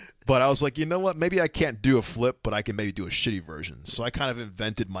 But I was like, you know what? Maybe I can't do a flip, but I can maybe do a shitty version. So I kind of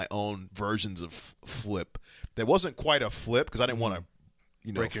invented my own versions of flip. That wasn't quite a flip because I didn't want to,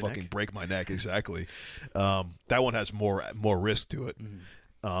 Break your fucking neck? break my neck. Exactly. That one has more risk to it.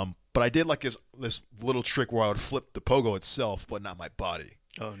 Mm-hmm. But I did like this little trick where I would flip the pogo itself, but not my body.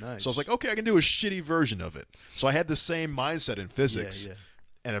 Oh, nice. So I was like, okay, I can do a shitty version of it. So I had the same mindset in physics. Yeah.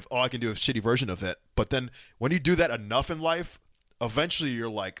 And if I can do a shitty version of it. But then when you do that enough in life, eventually you're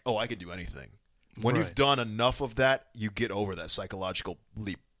like, oh, I can do anything. When you've Right. done enough of that, you get over that psychological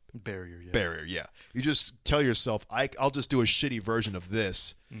barrier. Yeah. You just tell yourself, I'll just do a shitty version of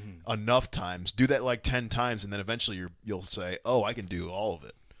this Mm-hmm. enough times. Do that like 10 times, and then eventually you'll say, oh, I can do all of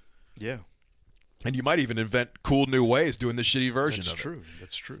it. Yeah. And you might even invent cool new ways doing the shitty version That's of true.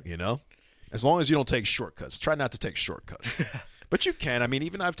 That's true. it. As long as you don't take shortcuts. Try not to take shortcuts. But you can. I mean,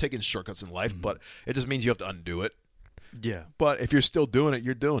 even I've taken shortcuts in life, but it just means you have to undo it. Yeah. But if you're still doing it,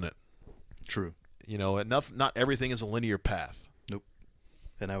 you're doing it. True. Not everything is a linear path. Nope.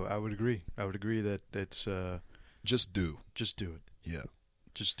 And I would agree. I would agree that it's Just do. just do it. Yeah.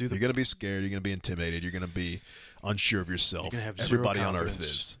 Just do the. You're going to be scared. You're going to be intimidated. You're going to be unsure of yourself. You're gonna have zero Everybody on earth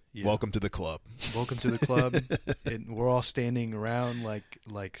confidence. is. Yeah. Welcome to the club. Welcome to the club. And we're all standing around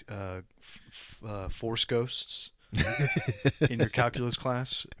like force ghosts in your calculus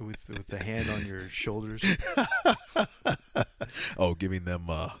class with the hand on your shoulders. Oh, giving them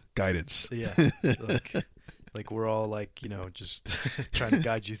guidance. Yeah, like we're all like just trying to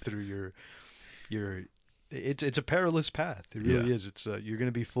guide you through your. It's a perilous path. It really Yeah. is. It's you're going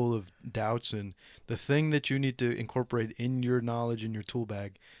to be full of doubts, and the thing that you need to incorporate in your knowledge in your tool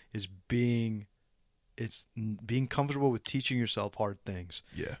bag is being comfortable with teaching yourself hard things.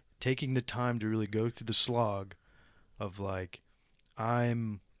 Yeah. Taking the time to really go through the slog of like,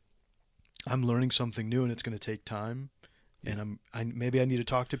 I'm I'm learning something new and it's going to take time. And maybe I need to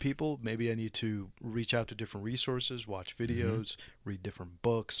talk to people. Maybe I need to reach out to different resources, watch videos, read different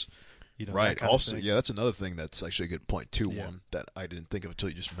books. You know, Right. that kind Also, of thing. yeah, that's another thing that's actually a good point too. Yeah. One that I didn't think of until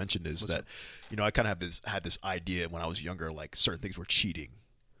you just mentioned is What's that, I kind of had this idea when I was younger, like certain things were cheating.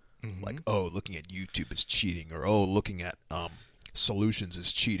 Mm-hmm. Like, oh, looking at YouTube is cheating, or oh, looking at solutions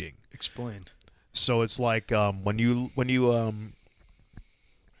is cheating. Explain. So it's like when you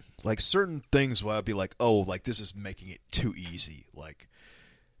like certain things where I'd be like, oh, like this is making it too easy. Like,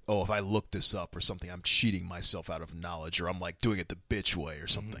 oh, if I look this up or something, I'm cheating myself out of knowledge, or I'm like doing it the bitch way or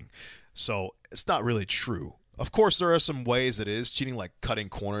something. So it's not really true. Of course, there are some ways it is cheating, like cutting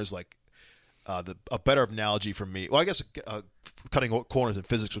corners. Like a better analogy for me, well, I guess cutting corners in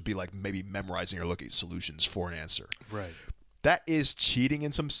physics would be like maybe memorizing or looking at solutions for an answer. Right. That is cheating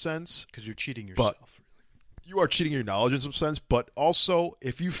in some sense. Because you're cheating yourself. You are cheating your knowledge in some sense, but also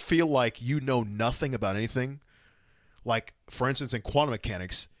if you feel like you know nothing about anything, like for instance in quantum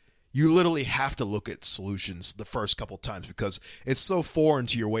mechanics, you literally have to look at solutions the first couple times because it's so foreign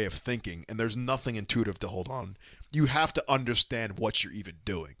to your way of thinking and there's nothing intuitive to hold on. You have to understand what you're even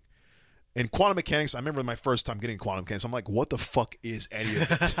doing. In quantum mechanics, I remember my first time getting quantum mechanics, I'm like, what the fuck is any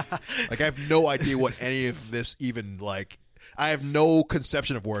of it? Like, I have no idea what any of this even, like, I have no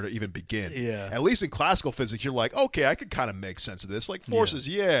conception of where to even begin. Yeah. At least in classical physics, you're like, okay, I could kind of make sense of this. Like forces,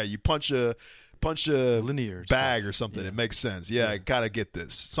 you punch a Linear bag stuff. or something, Yeah. it makes sense. Yeah, I gotta get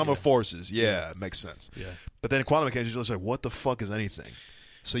this. Sum of forces, it makes sense. Yeah. But then in quantum mechanics, you're just like, what the fuck is anything?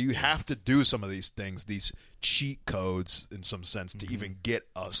 So you have to do some of these things, these cheat codes in some sense, to even get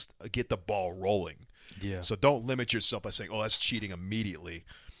the ball rolling. Yeah. So don't limit yourself by saying, oh, that's cheating immediately.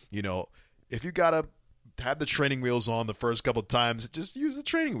 You know, if you gotta have the training wheels on the first couple of times, just use the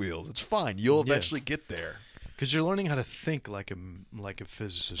training wheels. It's fine. You'll eventually get there. Because you're learning how to think like a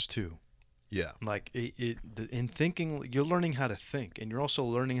physicist too. Yeah. Like in thinking, you're learning how to think, and you're also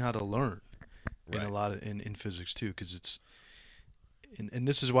learning how to learn in a lot of in physics too. Because it's and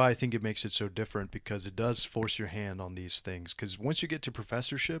this is why I think it makes it so different, because it does force your hand on these things. Because once you get to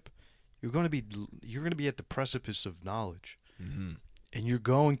professorship, you're going to be at the precipice of knowledge. Mm-hmm. And you're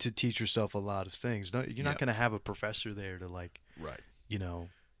going to teach yourself a lot of things. You're not going to have a professor there to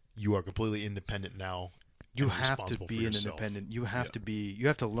You are completely independent now. You and have to responsible be for an yourself. independent. You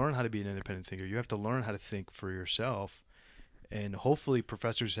have to learn how to be an independent thinker. You have to learn how to think for yourself. And hopefully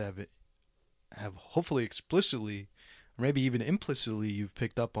professors have hopefully explicitly, or maybe even implicitly, you've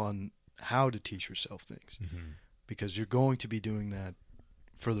picked up on how to teach yourself things. Mm-hmm. Because you're going to be doing that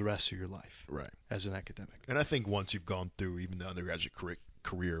for the rest of your life, Right. as an academic. And I think once you've gone through even the undergraduate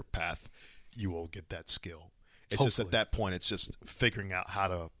career path, you will get that skill. It's just at Hopefully. that point, it's just figuring out how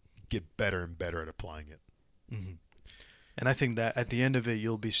to get better and better at applying it. Mm-hmm. And I think that at the end of it,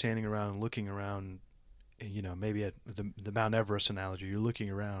 you'll be standing around, looking around, maybe at the Mount Everest analogy, you're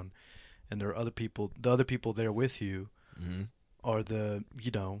looking around, and there are other people. The other people there with you Mm-hmm. are the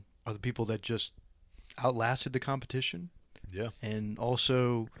people that just outlasted the competition. Yeah. And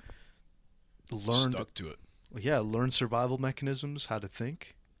also Stuck to it. learn survival mechanisms, how to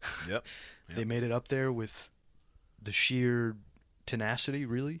think. Yep. They made it up there with the sheer tenacity,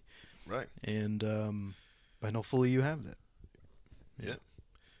 really. Right. And hopefully you have that. Yeah.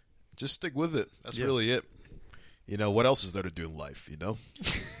 Just stick with it. That's Yeah. really it. What else is there to do in life,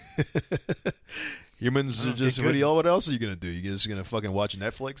 Humans are just, what else are you going to do? You're just going to fucking watch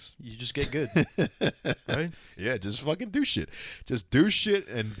Netflix? You just get good, right? Yeah, just fucking do shit. Just do shit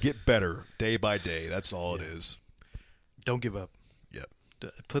and get better day by day. That's all it is. Don't give up. Yep.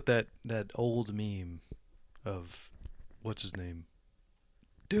 Put that old meme of, what's his name?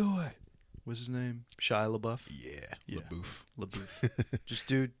 Do it. What's his name? Shia LaBeouf? Yeah. LaBeouf. LaBeouf. Just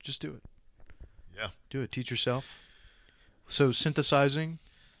do it. Yeah. Do it. Teach yourself. So synthesizing,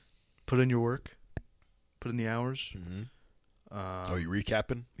 put in your work, put in the hours. Mm-hmm. You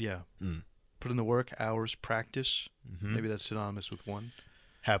recapping? Yeah. Mm. Put in the work, hours, practice. Mm-hmm. Maybe that's synonymous with one.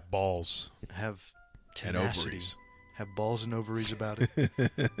 Have balls. Have And tenacity. ovaries. Have balls and ovaries about it.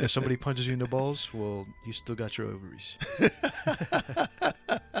 If somebody punches you in the balls, well, you still got your ovaries.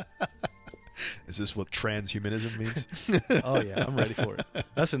 Is this what transhumanism means? Oh, yeah, I'm ready for it.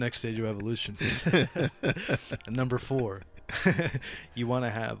 That's the next stage of evolution. And number 4, you want to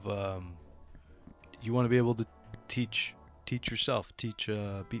have, you want to be able to teach yourself,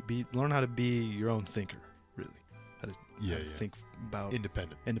 learn how to be your own thinker, really. How to think about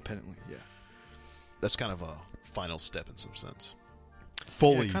independently, yeah. That's kind of a final step in some sense.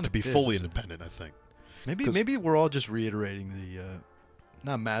 Fully independent, I think. Maybe we're all just reiterating the,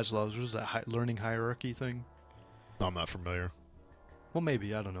 not Maslow's, learning hierarchy thing? I'm not familiar. Well,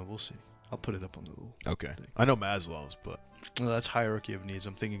 maybe, I don't know, we'll see. I'll put it up on the little. Okay. thing. I know Maslow's, but Well, that's hierarchy of needs.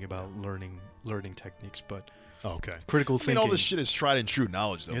 I'm thinking about learning techniques, but okay. critical I thinking. mean, all this shit is tried and true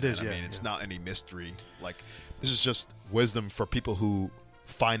knowledge, though. It man. is, I yeah, mean, it's yeah. not any mystery. Like, this is just wisdom for people who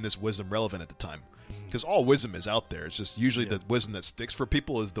find this wisdom relevant at the time. Because all wisdom is out there. It's just usually Yeah. the wisdom that sticks for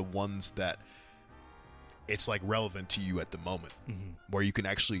people is the ones that it's like relevant to you at the moment, where you can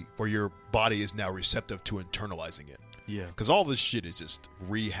actually, where your body is now receptive to internalizing it. Yeah. Because all this shit is just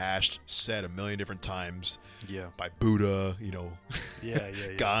rehashed, said a million different times Yeah. by Buddha, you know, Yeah.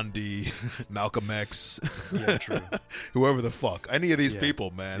 Gandhi, Malcolm X, Yeah. True. whoever the fuck, any of these Yeah.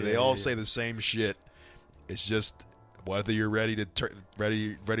 people, man, Yeah, they all yeah, say yeah. the same shit. It's just whether you're ready to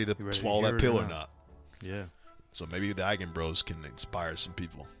ready to to swallow hear that it pill or or not. not. Yeah. So maybe the Eigen Bros can inspire some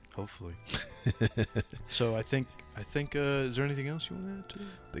people. Hopefully. So I think. Is there anything else you want to add to that?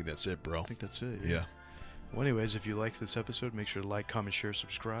 I think that's it, bro. I think that's it. Yeah. Well, anyways, if you like this episode, make sure to like, comment, share,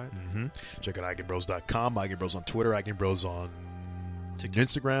 subscribe. Check out eigenbros.com, Eigenbros on Twitter, Eigenbros on TikTok.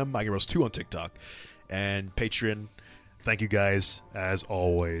 Instagram, Eigenbros2 on TikTok, and Patreon. Thank you guys, as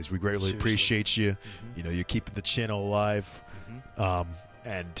always. We greatly Seriously. appreciate you. You know, you're keeping the channel alive.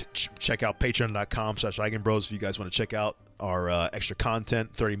 And check out patreon.com/Eigenbros if you guys want to check out our extra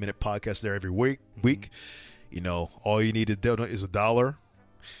content, 30-minute podcast there every week. You know, all you need to do is $1.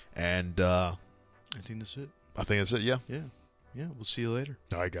 And I think that's it. I think that's it, yeah. Yeah. Yeah. We'll see you later.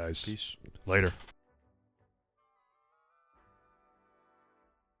 All right, guys. Peace. Later.